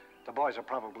 The boys are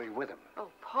probably with him. Oh,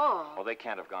 Paul. Well, they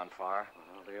can't have gone far.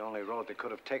 Well, the only road they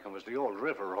could have taken was the old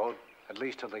river road, at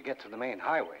least till they get to the main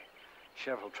highway.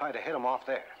 Sheriff will try to hit them off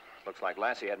there. Looks like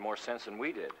Lassie had more sense than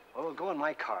we did. Well, we'll go in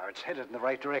my car. It's headed in the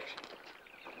right direction.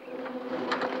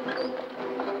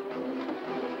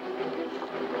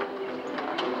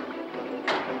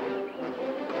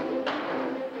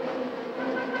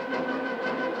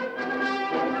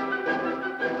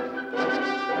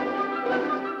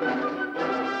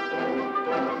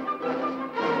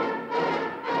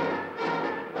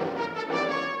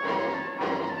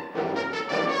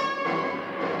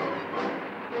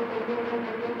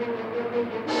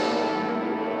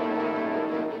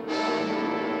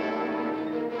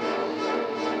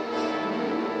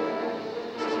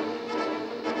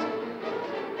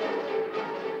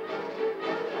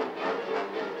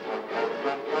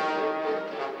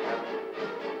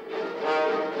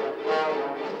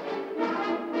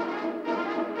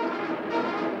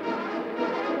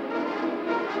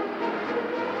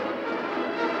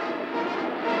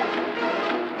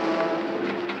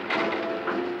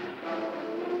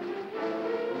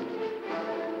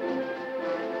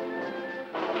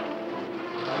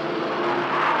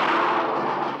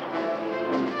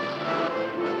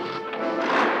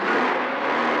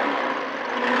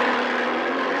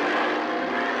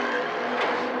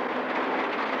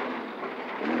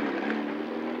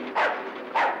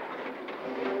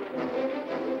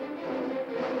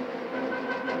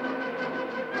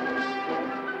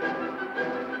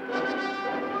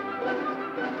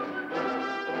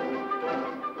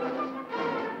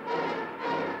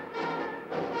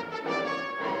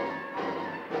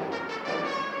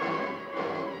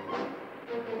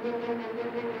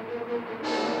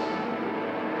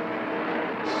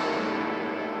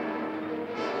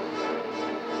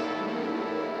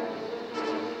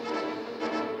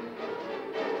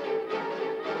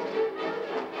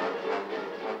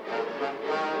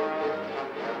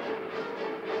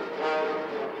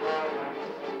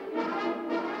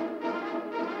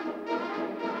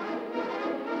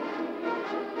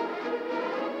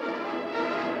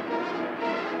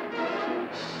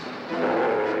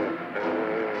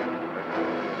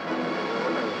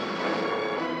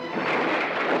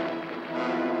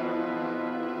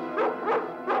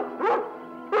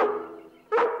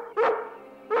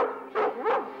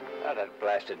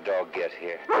 the dog get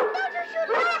here? Don't you shoot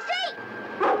Lassie!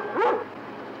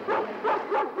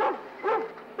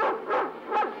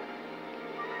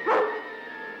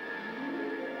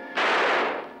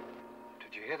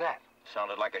 Did you hear that?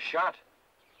 Sounded like a shot.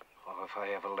 Oh, if I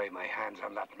ever lay my hands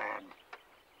on that man.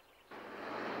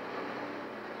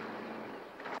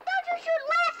 Don't you shoot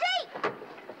Lassie!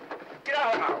 Get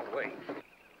out of our way.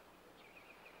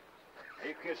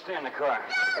 You can stay in the car.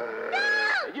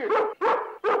 You.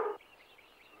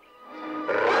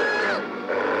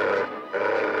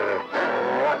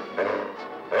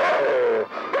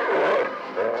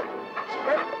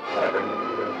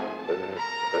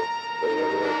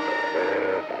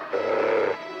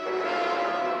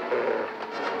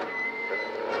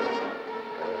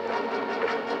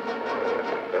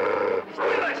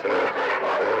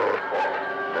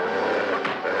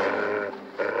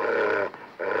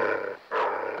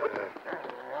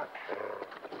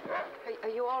 Are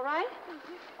you all right?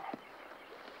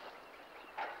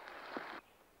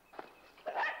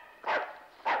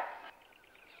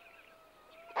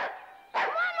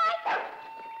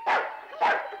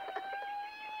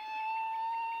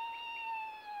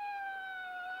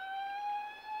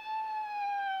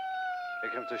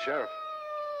 Here comes the sheriff.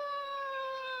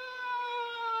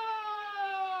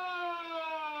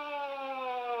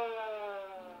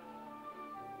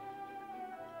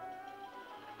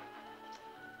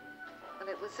 Well,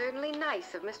 it was certainly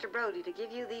nice of Mr. Brody to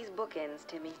give you these bookends,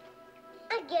 Timmy.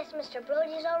 I guess Mr.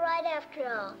 Brody's all right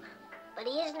after all. But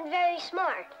he isn't very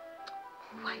smart.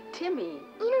 Why, Timmy.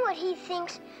 You know what he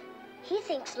thinks? He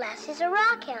thinks Lassie's a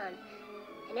rockhound.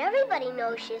 And everybody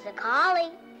knows she's a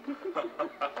collie.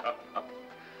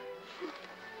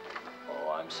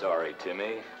 Oh, I'm sorry,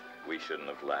 Timmy. We shouldn't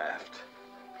have laughed.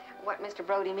 What Mr.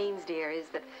 Brody means, dear, is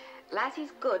that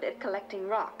Lassie's good at collecting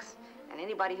rocks. And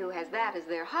anybody who has that as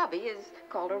their hobby is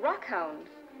called a rockhound.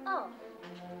 Oh.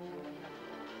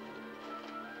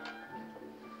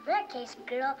 In that case,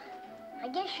 girl, I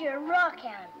guess you're a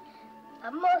rockhound.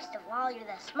 But most of all, you're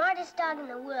the smartest dog in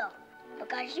the world.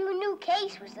 Because you knew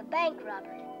Case was the bank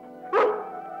robber.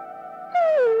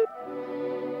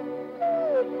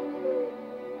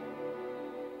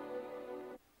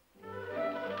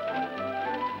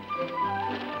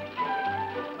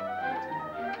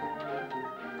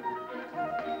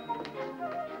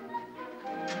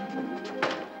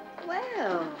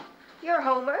 Well, you're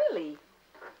home early.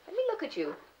 Let me look at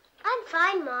you. I'm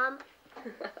fine, Mom.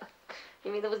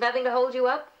 You mean there was nothing to hold you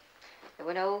up? There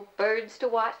were no birds to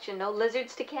watch and no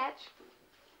lizards to catch?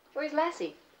 Where's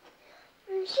Lassie?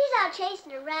 She's out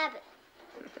chasing a rabbit.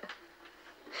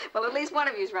 Well, at least one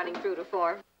of you's running true to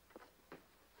form.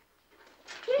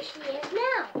 Here she is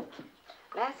now.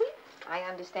 Lassie, I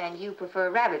understand you prefer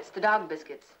rabbits to dog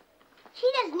biscuits. She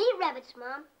doesn't eat rabbits,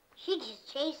 Mom. She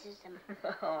just chases them.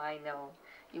 Oh, I know.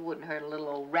 You wouldn't hurt a little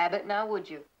old rabbit now, would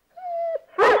you?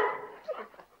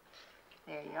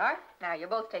 There you are. Now you're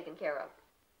both taken care of.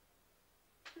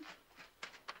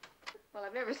 Well,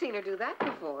 I've never seen her do that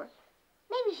before.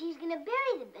 Maybe she's gonna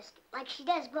bury the biscuit like she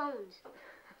does Bones.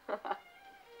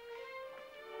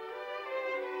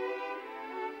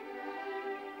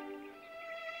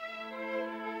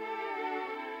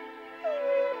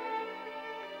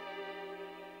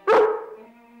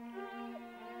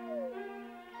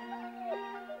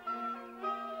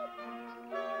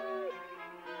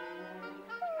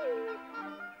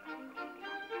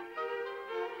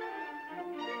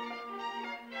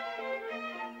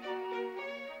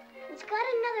 It's got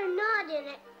another knot in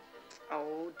it.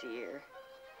 Oh, dear.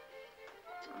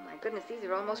 Oh, my goodness, these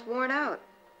are almost worn out.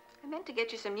 I meant to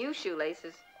get you some new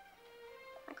shoelaces.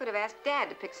 I could have asked Dad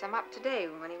to pick some up today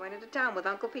when he went into town with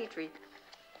Uncle Petrie.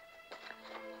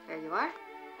 There you are.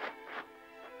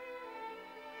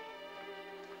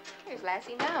 Here's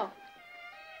Lassie now.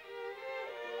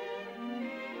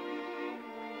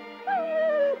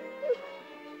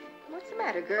 What's the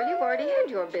matter, girl? You've already had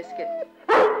your biscuit.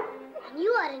 And you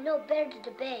ought to know better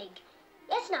to beg.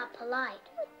 That's not polite.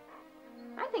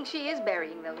 I think she is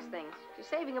burying those things. She's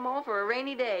saving them all for a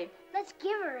rainy day. Let's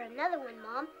give her another one,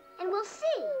 Mom, and we'll see.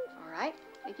 All right,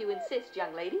 if you insist,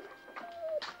 young lady.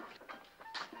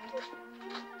 There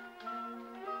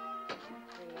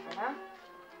you are.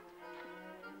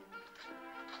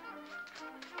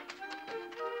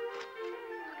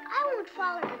 I won't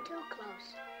follow her too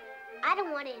close. I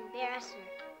don't want to embarrass her.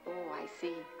 Oh, I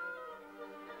see.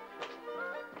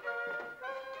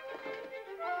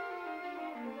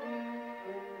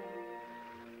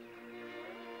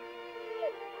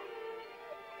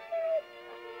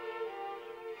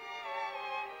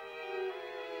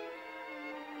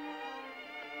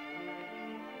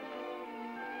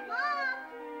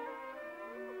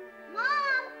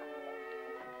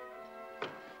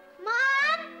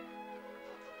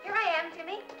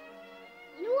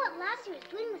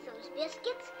 those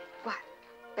biscuits. What?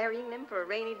 Burying them for a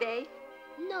rainy day?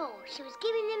 No, she was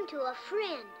giving them to a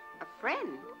friend. A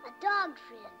friend? A dog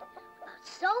friend. About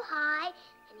so high,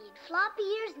 and he had floppy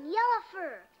ears and yellow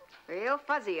fur. Real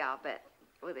fuzzy, I'll bet.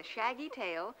 With a shaggy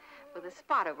tail, with a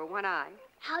spot over one eye.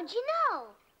 How'd you know?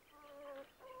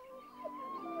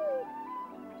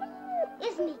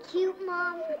 Isn't he cute,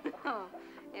 Mom? Oh,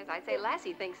 yes, I'd say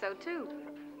Lassie thinks so, too.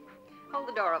 Hold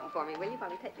the door open for me, will you, while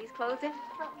we take these clothes in?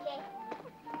 Okay.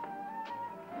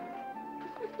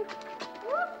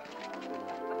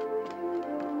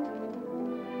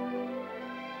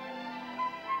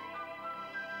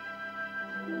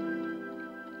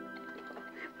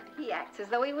 He acts as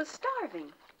though he was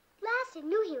starving. Lassie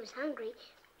knew he was hungry.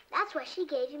 That's why she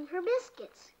gave him her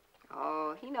biscuits.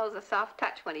 Oh, he knows a soft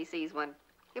touch when he sees one.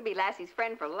 He'll be Lassie's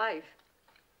friend for life.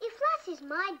 If Lassie's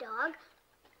my dog,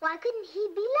 why couldn't he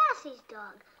be Lassie's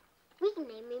dog? We can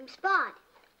name him Spot.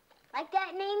 Like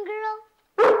that name, girl?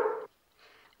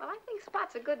 Well, I think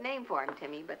Spot's a good name for him,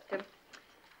 Timmy, but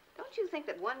don't you think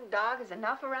that one dog is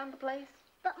enough around the place?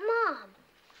 But, Mom,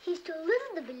 he's too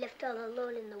little to be left all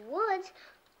alone in the woods.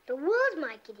 The wolves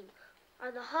might get him,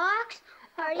 or the hawks,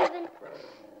 or even...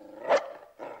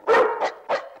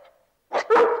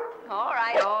 All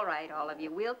right, all of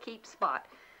you. We'll keep Spot,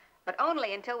 but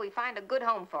only until we find a good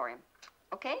home for him.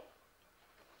 Okay?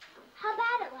 How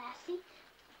about it, Lassie?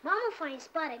 Mom will find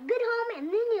Spot a good home, and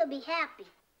then he'll be happy.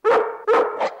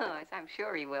 Oh, yes, I'm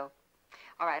sure he will.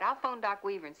 All right, I'll phone Doc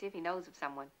Weaver and see if he knows of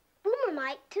someone. Boomer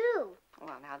might, too.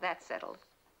 Well, now that's settled.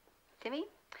 Timmy,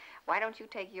 why don't you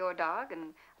take your dog,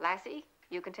 and Lassie,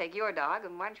 you can take your dog,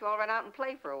 and why don't you all run out and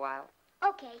play for a while?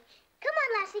 Okay. Come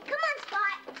on, Lassie. Come on,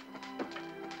 Spot.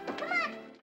 Come on.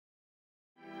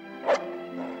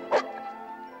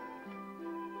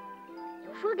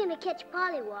 If we're gonna catch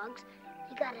pollywogs,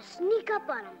 you gotta sneak up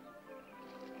on them.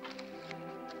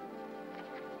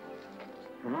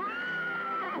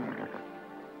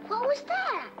 What was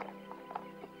that?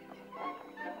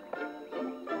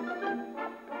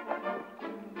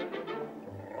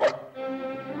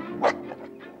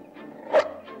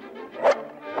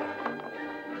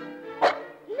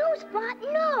 No, Spot,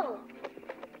 no!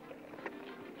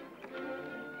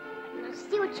 Now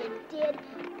see what you did.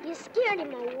 You scared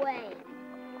him away.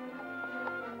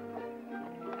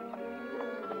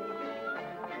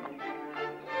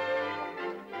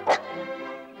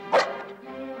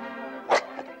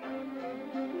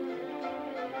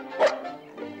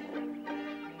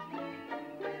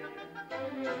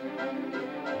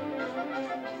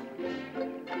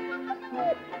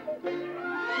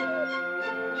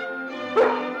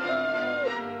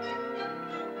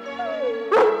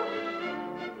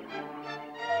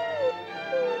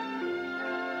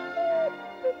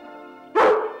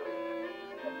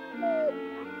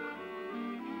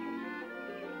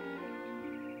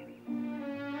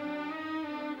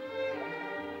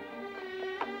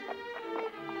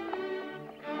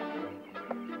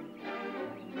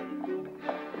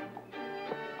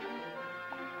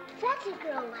 That's a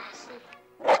girl, Lassie.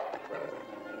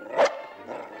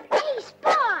 Hey,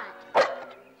 Spot!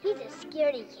 He's a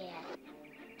scaredy cat.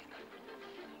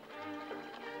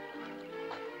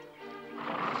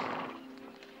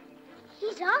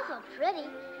 He's awful pretty.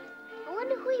 I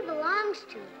wonder who he belongs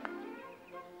to.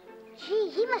 Gee,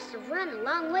 he must have run a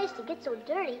long ways to get so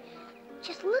dirty.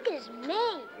 Just look at his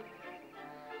mane.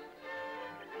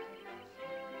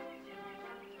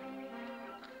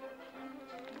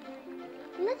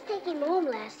 Let's take him home,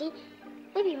 Lassie.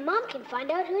 Maybe Mom can find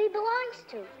out who he belongs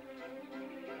to.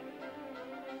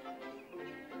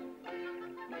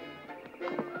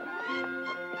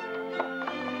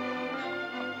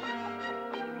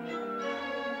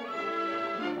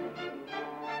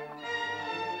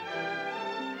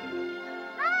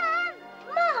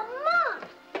 Mom!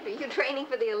 Are you training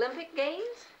for the Olympic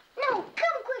Games? No,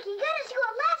 come quick. You gotta see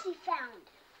what Lassie found.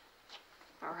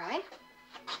 All right.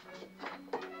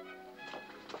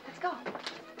 Let's go.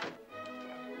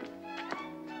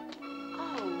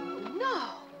 Oh, no.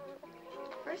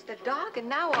 First a dog and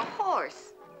now a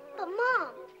horse. But, Mom,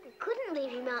 we couldn't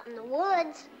leave him out in the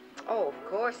woods. Oh, of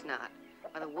course not.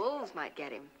 Or the wolves might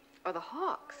get him. Or the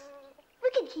hawks.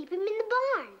 We could keep him in the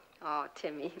barn. Oh,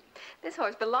 Timmy, this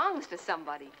horse belongs to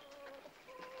somebody.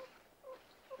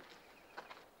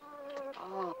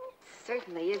 Oh, it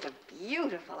certainly is a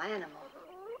beautiful animal.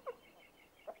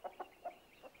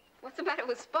 What's the matter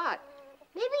with Spot?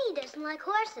 Maybe he doesn't like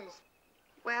horses.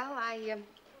 Well, I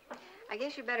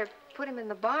guess you better put him in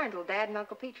the barn till Dad and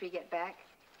Uncle Petrie get back.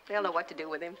 They'll know what to do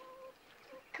with him.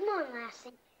 Come on,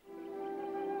 Lassie.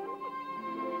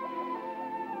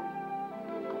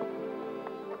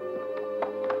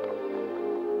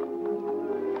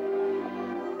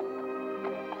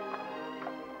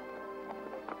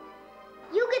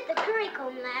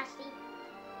 Lassie.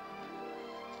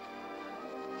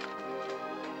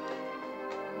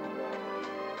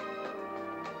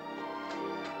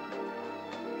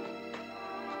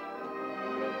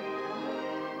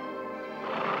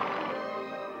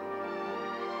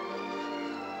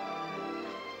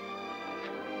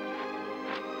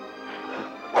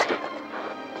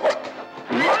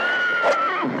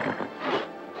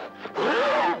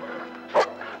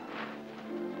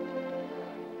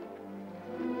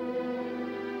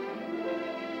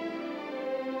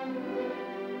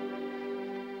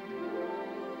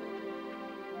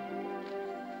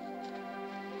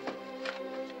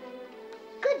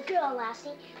 Good girl, Lassie.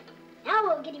 Now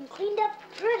we'll get him cleaned up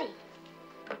pretty.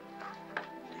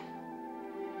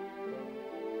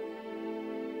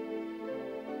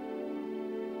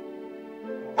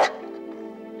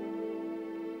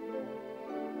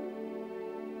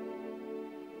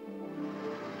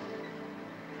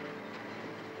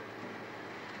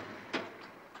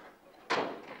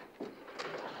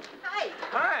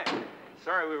 Hi.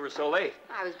 Sorry we were so late.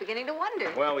 I was beginning to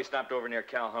wonder. Well, we stopped over near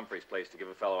Cal Humphrey's place to give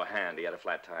a fellow a hand. He had a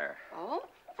flat tire. Oh,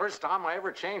 First time I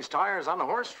ever changed tires on a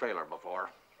horse trailer before.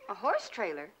 a horse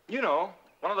trailer? You know,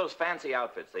 one of those fancy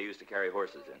outfits they used to carry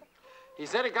horses in. He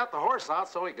said he got the horse out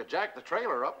so he could jack the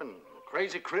trailer up, and the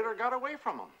crazy critter got away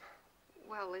from him.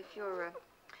 Well, if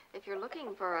you're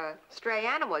looking for a stray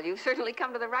animal, you've certainly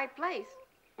come to the right place.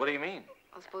 What do you mean?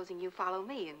 Well, supposing you follow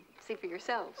me and see for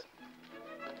yourselves.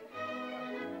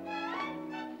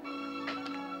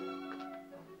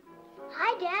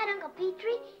 Hi, Dad, Uncle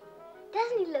Petrie.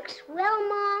 Doesn't he look swell,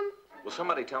 Mom? Will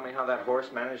somebody tell me how that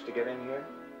horse managed to get in here?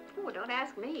 Oh, don't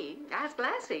ask me. Ask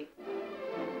Lassie.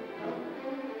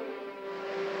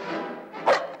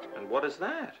 And what is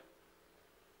that?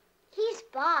 He's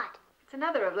Spot. It's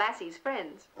another of Lassie's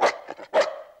friends.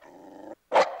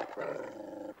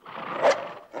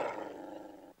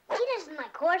 He doesn't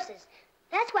like horses.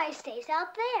 That's why he stays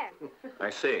out there. I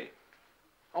see.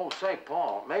 Oh, say,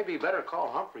 Paul, maybe you better call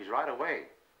Humphreys right away.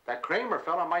 That Kramer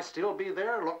fella might still be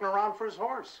there looking around for his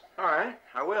horse. All right,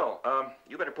 I will.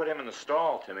 You better put him in the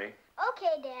stall, Timmy.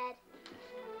 Okay, Dad.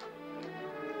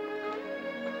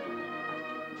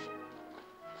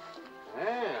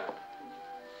 Yeah.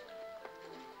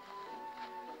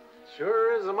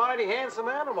 Sure is a mighty handsome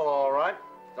animal, all right.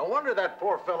 No wonder that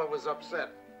poor fella was upset.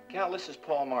 Cal, this is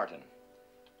Paul Martin.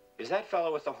 Is that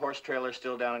fellow with the horse trailer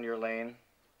still down in your lane?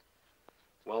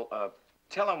 Well,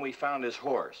 tell him we found his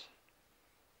horse.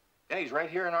 Yeah, he's right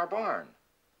here in our barn.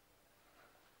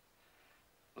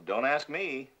 Well, don't ask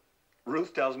me.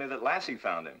 Ruth tells me that Lassie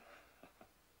found him.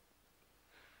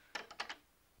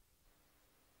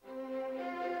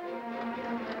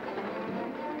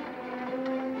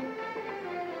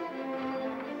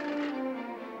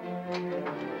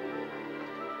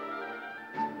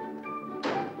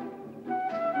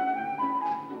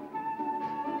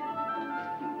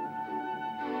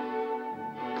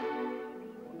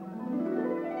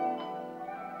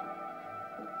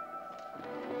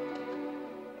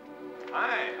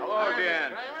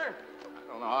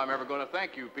 I'm ever going to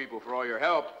thank you people for all your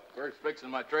help. First fixing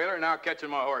my trailer, now catching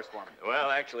my horse for me. Well,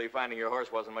 actually, finding your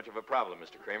horse wasn't much of a problem,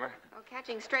 Mr. Kramer. Well,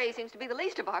 catching strays seems to be the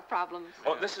least of our problems.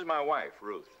 Oh, this is my wife,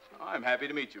 Ruth. I'm happy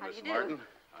to meet you, How do you Mrs. do? Martin.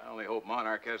 I only hope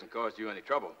Monarch hasn't caused you any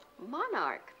trouble.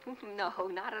 Monarch? No,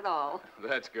 not at all.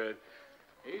 That's good.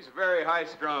 He's very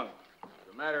high-strung.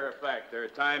 As a matter of fact, there are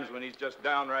times when he's just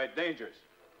downright dangerous.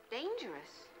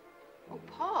 Dangerous? Oh,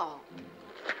 Paul.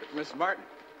 But, Mrs. Martin,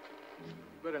 you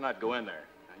better not go in there.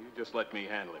 Now, you just let me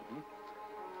handle him,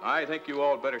 I think you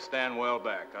all better stand well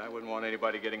back. I wouldn't want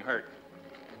anybody getting hurt.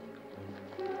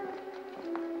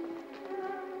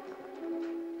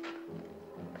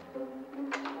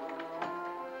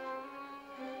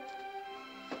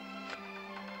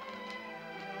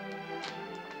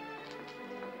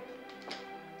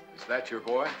 Is that your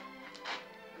boy?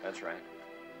 That's right.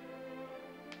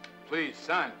 Please,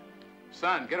 son.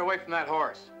 Son, get away from that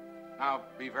horse. Now,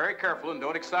 be very careful and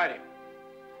don't excite him.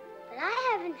 But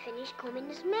I haven't finished combing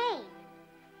his mane.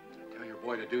 Tell your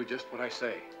boy to do just what I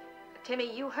say.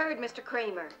 Timmy, you heard Mr.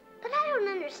 Kramer. But I don't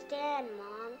understand,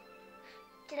 Mom.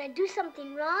 Did I do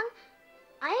something wrong?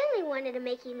 I only wanted to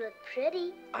make him look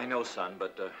pretty. I know, son,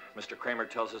 but Mr. Kramer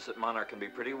tells us that Monarch can be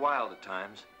pretty wild at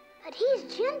times. But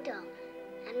he's gentle,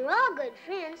 and we're all good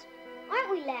friends,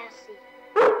 aren't we,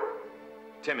 Lassie?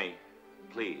 Timmy,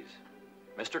 please.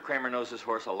 Mr. Kramer knows his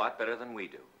horse a lot better than we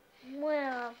do.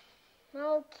 Well,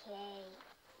 okay.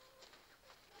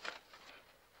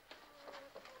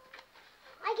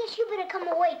 I guess you better come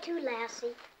away too,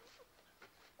 Lassie.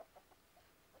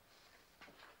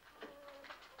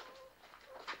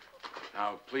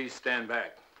 Now, please stand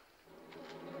back.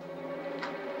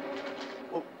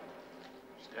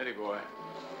 Steady, boy.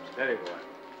 Steady, boy.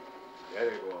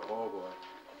 Steady, boy. Oh, boy.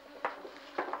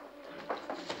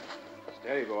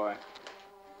 Steady, boy.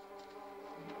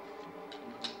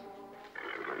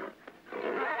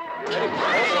 Steady, boy.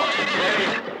 Oh, boy. Steady.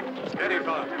 Steady,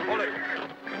 fella. Hold it.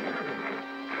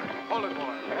 Hold it,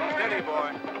 boy. Steady, boy.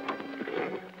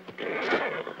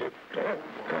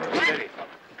 Steady, fella.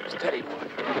 Steady, boy.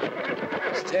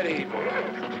 Steady, boy.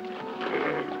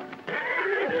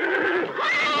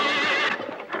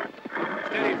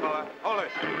 Steady, fella. Hold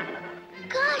it.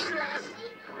 Gosh,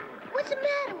 Lassie, what's the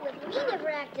matter with him? He never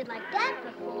acted like that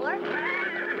before.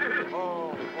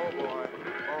 Oh, oh, boy.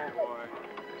 Oh, boy.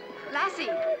 Lassie!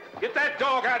 Get that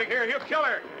dog out of here. He'll kill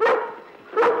her.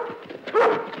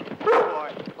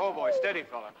 Oh, boy. Steady,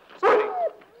 fella. Steady.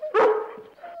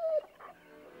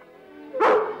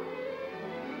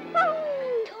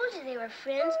 I told you they were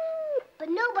friends, but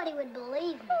nobody would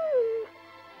believe me.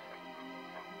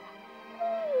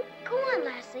 Go on,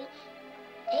 Lassie.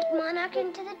 Take Monarch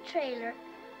into the trailer.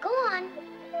 Go on.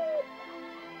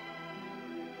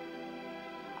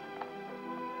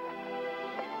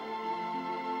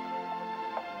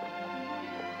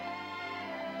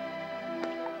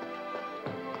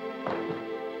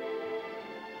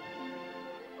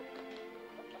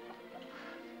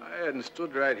 I hadn't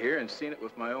stood right here and seen it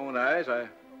with my own eyes. Well,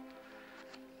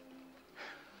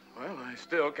 I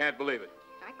still can't believe it.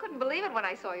 I couldn't believe it when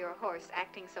I saw your horse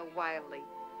acting so wildly.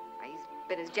 He's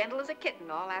been as gentle as a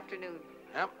kitten all afternoon.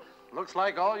 Yep. Looks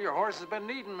like all your horse has been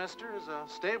needing, mister, is a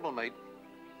stablemate.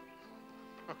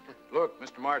 Look,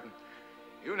 Mr. Martin,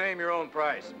 you name your own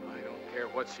price. I don't care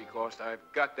what she cost. I've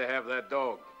got to have that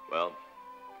dog. Well,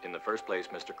 in the first place,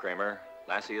 Mr. Kramer,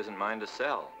 Lassie isn't mine to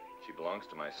sell. She belongs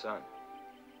to my son.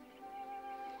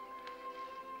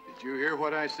 Did you hear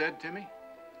what I said, Timmy?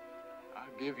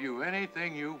 I'll give you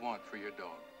anything you want for your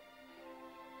dog.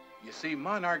 You see,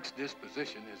 Monarch's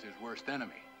disposition is his worst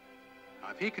enemy.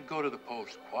 Now, if he could go to the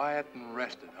post quiet and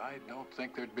rested, I don't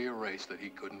think there'd be a race that he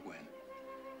couldn't win.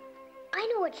 I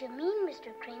know what you mean,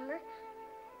 Mr. Kramer,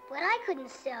 but I couldn't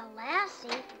sell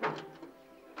Lassie.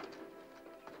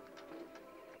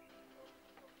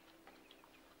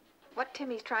 What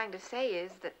Timmy's trying to say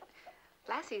is that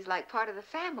Lassie's like part of the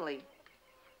family.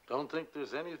 Don't think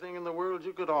there's anything in the world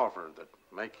you could offer that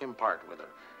make him part with her.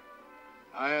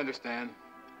 I understand.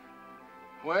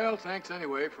 Well, thanks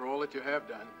anyway for all that you have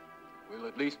done. We'll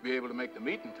at least be able to make the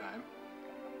meet in time.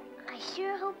 I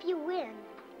sure hope you win.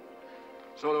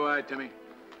 So do I, Timmy.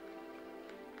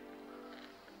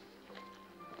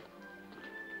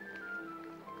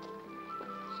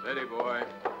 Steady, boy.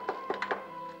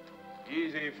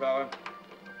 Easy, fella.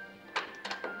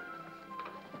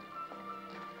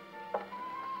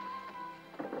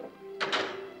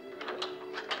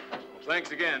 Well,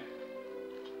 thanks again.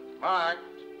 Bye.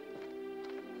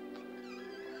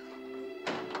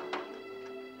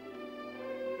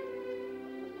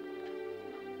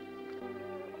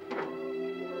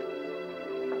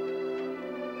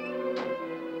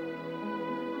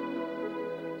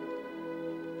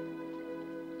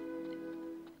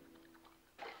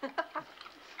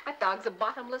 That dog's a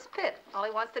bottomless pit. All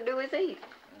he wants to do is eat.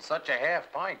 And such a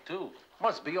half pint, too.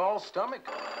 Must be all stomach.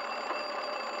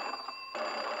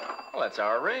 Well, that's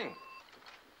our ring.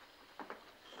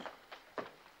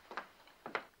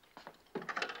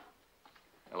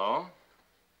 Hello?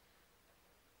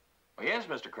 Oh, yes,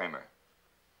 Mr. Kramer.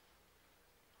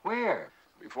 Where?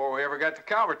 Before we ever got to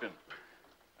Calverton.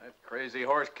 That crazy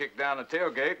horse kicked down the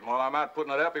tailgate, and while I'm out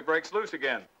putting it up, he breaks loose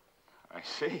again. I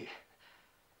see.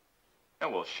 Oh,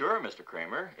 well, sure, Mr.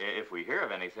 Kramer, if we hear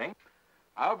of anything.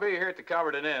 I'll be here at the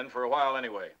Calverton Inn for a while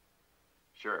anyway.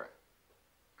 Sure.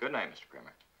 Good night, Mr.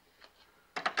 Kramer.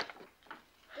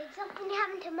 Did something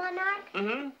happen to Monarch?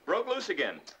 Mm-hmm. Broke loose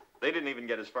again. They didn't even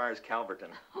get as far as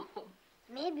Calverton.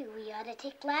 Maybe we ought to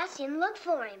take Lassie and look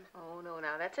for him. Oh, no,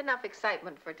 now, that's enough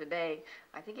excitement for today.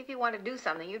 I think if you want to do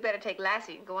something, you'd better take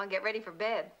Lassie and go on and get ready for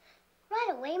bed. Right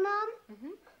away, Mom?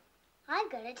 Mm-hmm.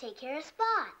 I've got to take care of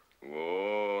Spot.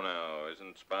 Whoa, now,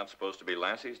 isn't Spot supposed to be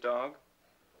Lassie's dog?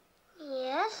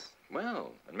 Yes?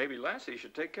 Well, then maybe Lassie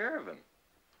should take care of him.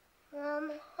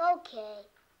 Okay.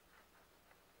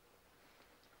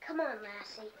 Come on,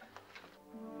 Lassie.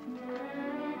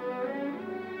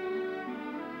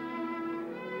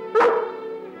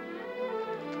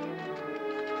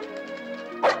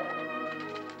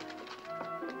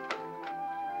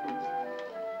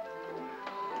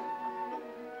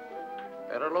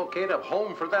 Better locate a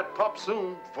home for that pup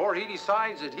soon before he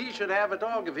decides that he should have a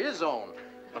dog of his own.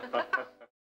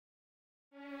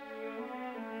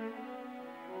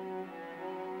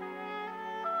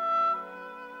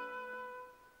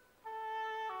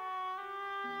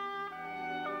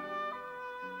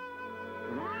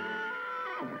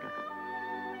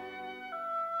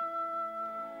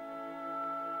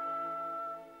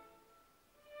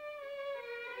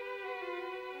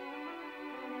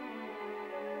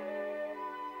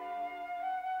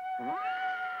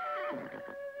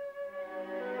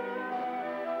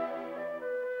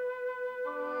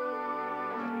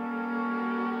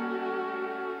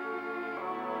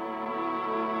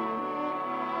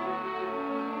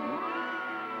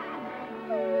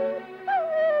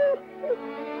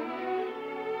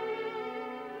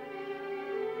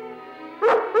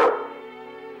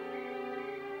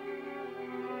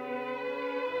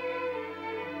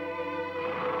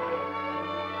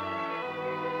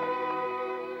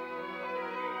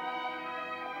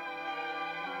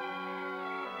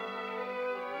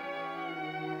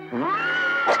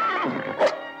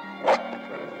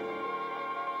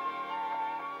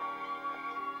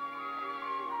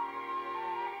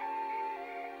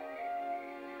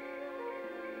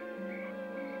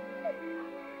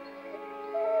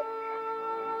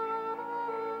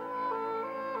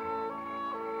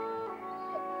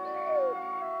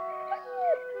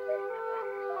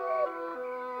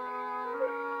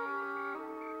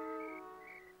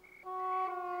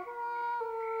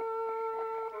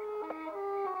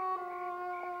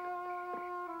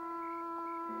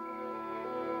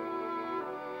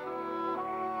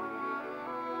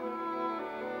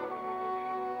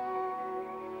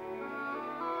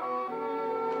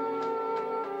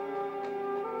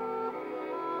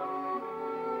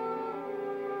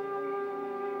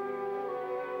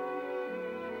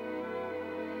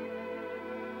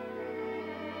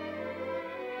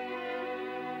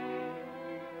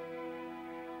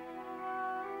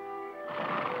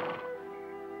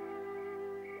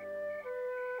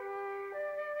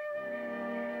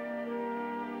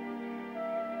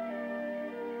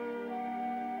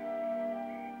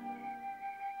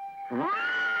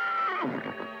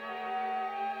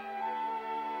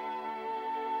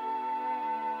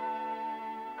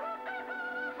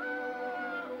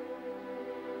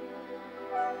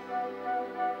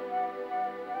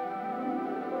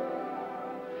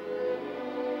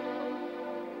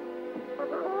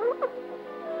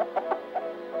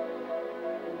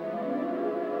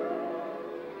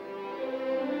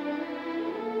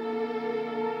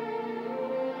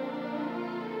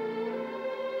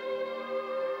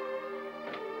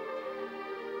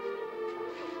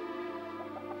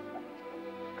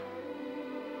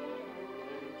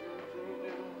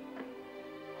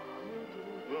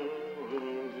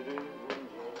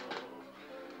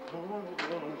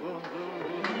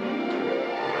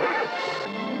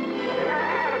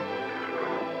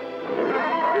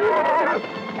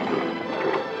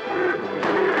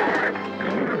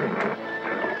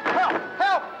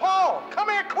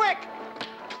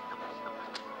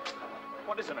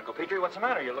 What's the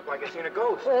matter? You look like you've seen a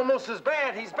ghost. Almost as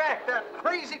bad. He's back. That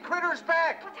crazy critter's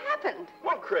back. What's happened?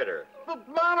 What critter? The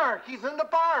monarch. He's in the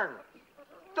barn.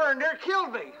 Darn near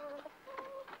killed me.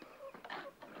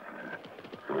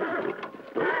 Now,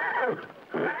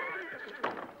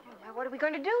 what are we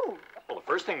going to do? Well, the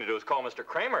first thing to do is call Mr.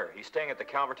 Kramer. He's staying at the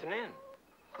Calverton Inn.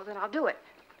 Well, then I'll do it.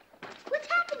 What's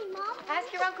happening, Mom?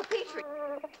 Ask your Uncle Petrie.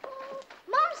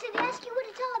 Mom said to ask you what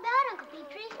it's all about, Uncle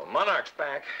Petrie. Well, Monarch's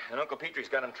back, and Uncle Petrie's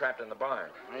got him trapped in the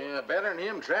barn. Yeah, better than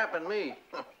him trapping me.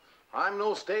 I'm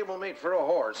no stablemate for a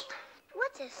horse.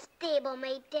 What's a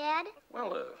stablemate, Dad?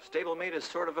 Well, a stablemate is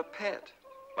sort of a pet,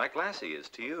 like Lassie is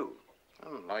to you.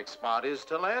 Like Spot is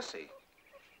to Lassie.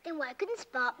 Then why couldn't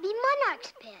Spot be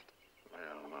Monarch's pet?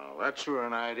 Well, now, that's sure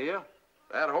an idea.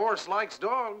 That horse likes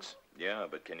dogs. Yeah,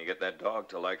 but can you get that dog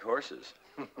to like horses?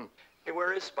 Hey,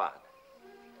 where is Spot?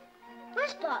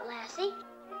 Where's Spot, Lassie?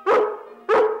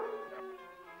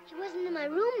 He wasn't in my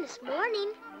room this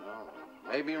morning. Oh,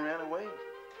 maybe he ran away.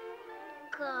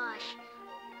 Gosh,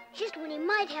 just when he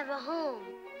might have a home.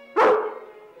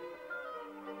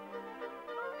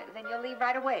 Then you'll leave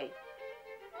right away.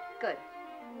 Good.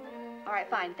 All right,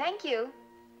 fine. Thank you.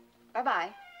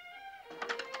 Bye-bye.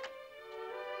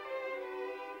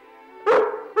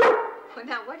 Well,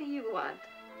 now, what do you want?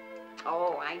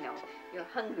 Oh, I know. You're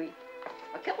hungry.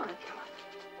 Well, come on, come on.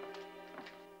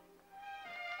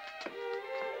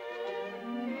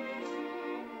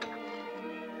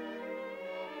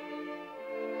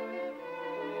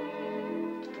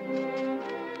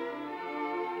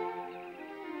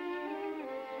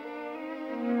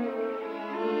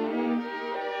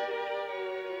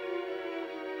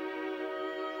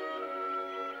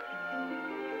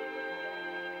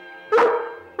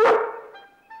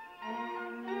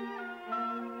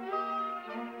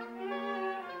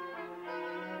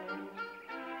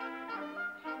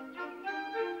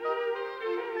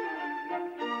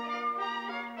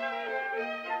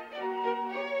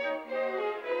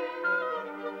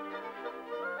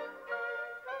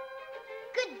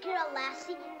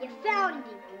 Lassie, you found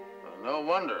him. No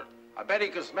wonder. I bet he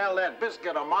could smell that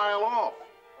biscuit a mile off.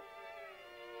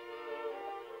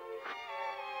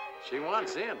 She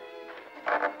wants in.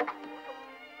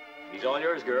 He's all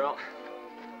yours, girl.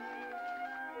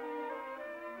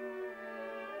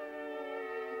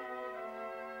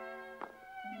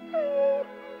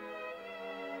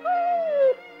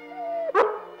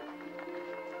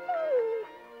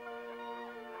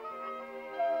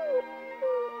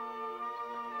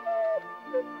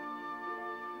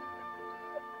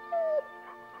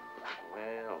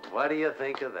 Well, what do you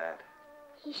think of that?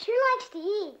 He sure likes to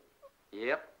eat.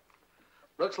 Yep.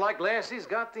 Looks like Lassie's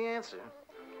got the answer.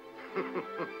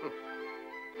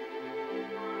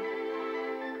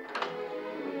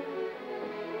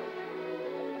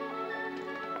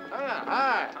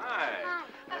 Hi. Hi.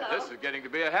 This is getting to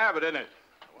be a habit, isn't it?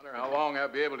 I wonder how long I'll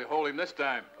be able to hold him this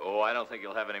time. Oh, I don't think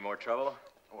you'll have any more trouble.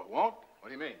 Oh, it won't? What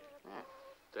do you mean?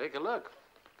 Take a look.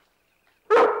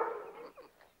 The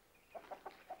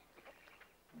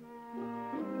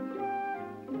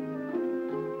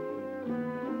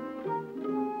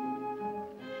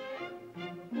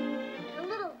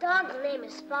little dog's name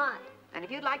is Spot. And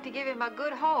if you'd like to give him a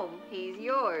good home, he's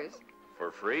yours.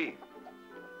 For free.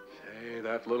 Hey,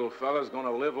 that little fella's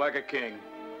gonna live like a king.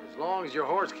 As long as your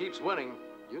horse keeps winning,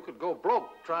 you could go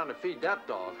broke trying to feed that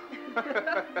dog.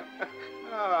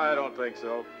 Oh, I don't think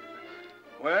so.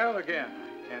 Well, again,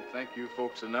 I can't thank you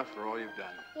folks enough for all you've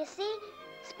done. You see,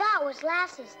 Spot was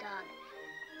Lassie's dog,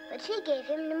 but she gave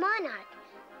him to Monarch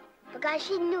because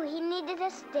she knew he needed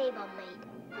a stablemate.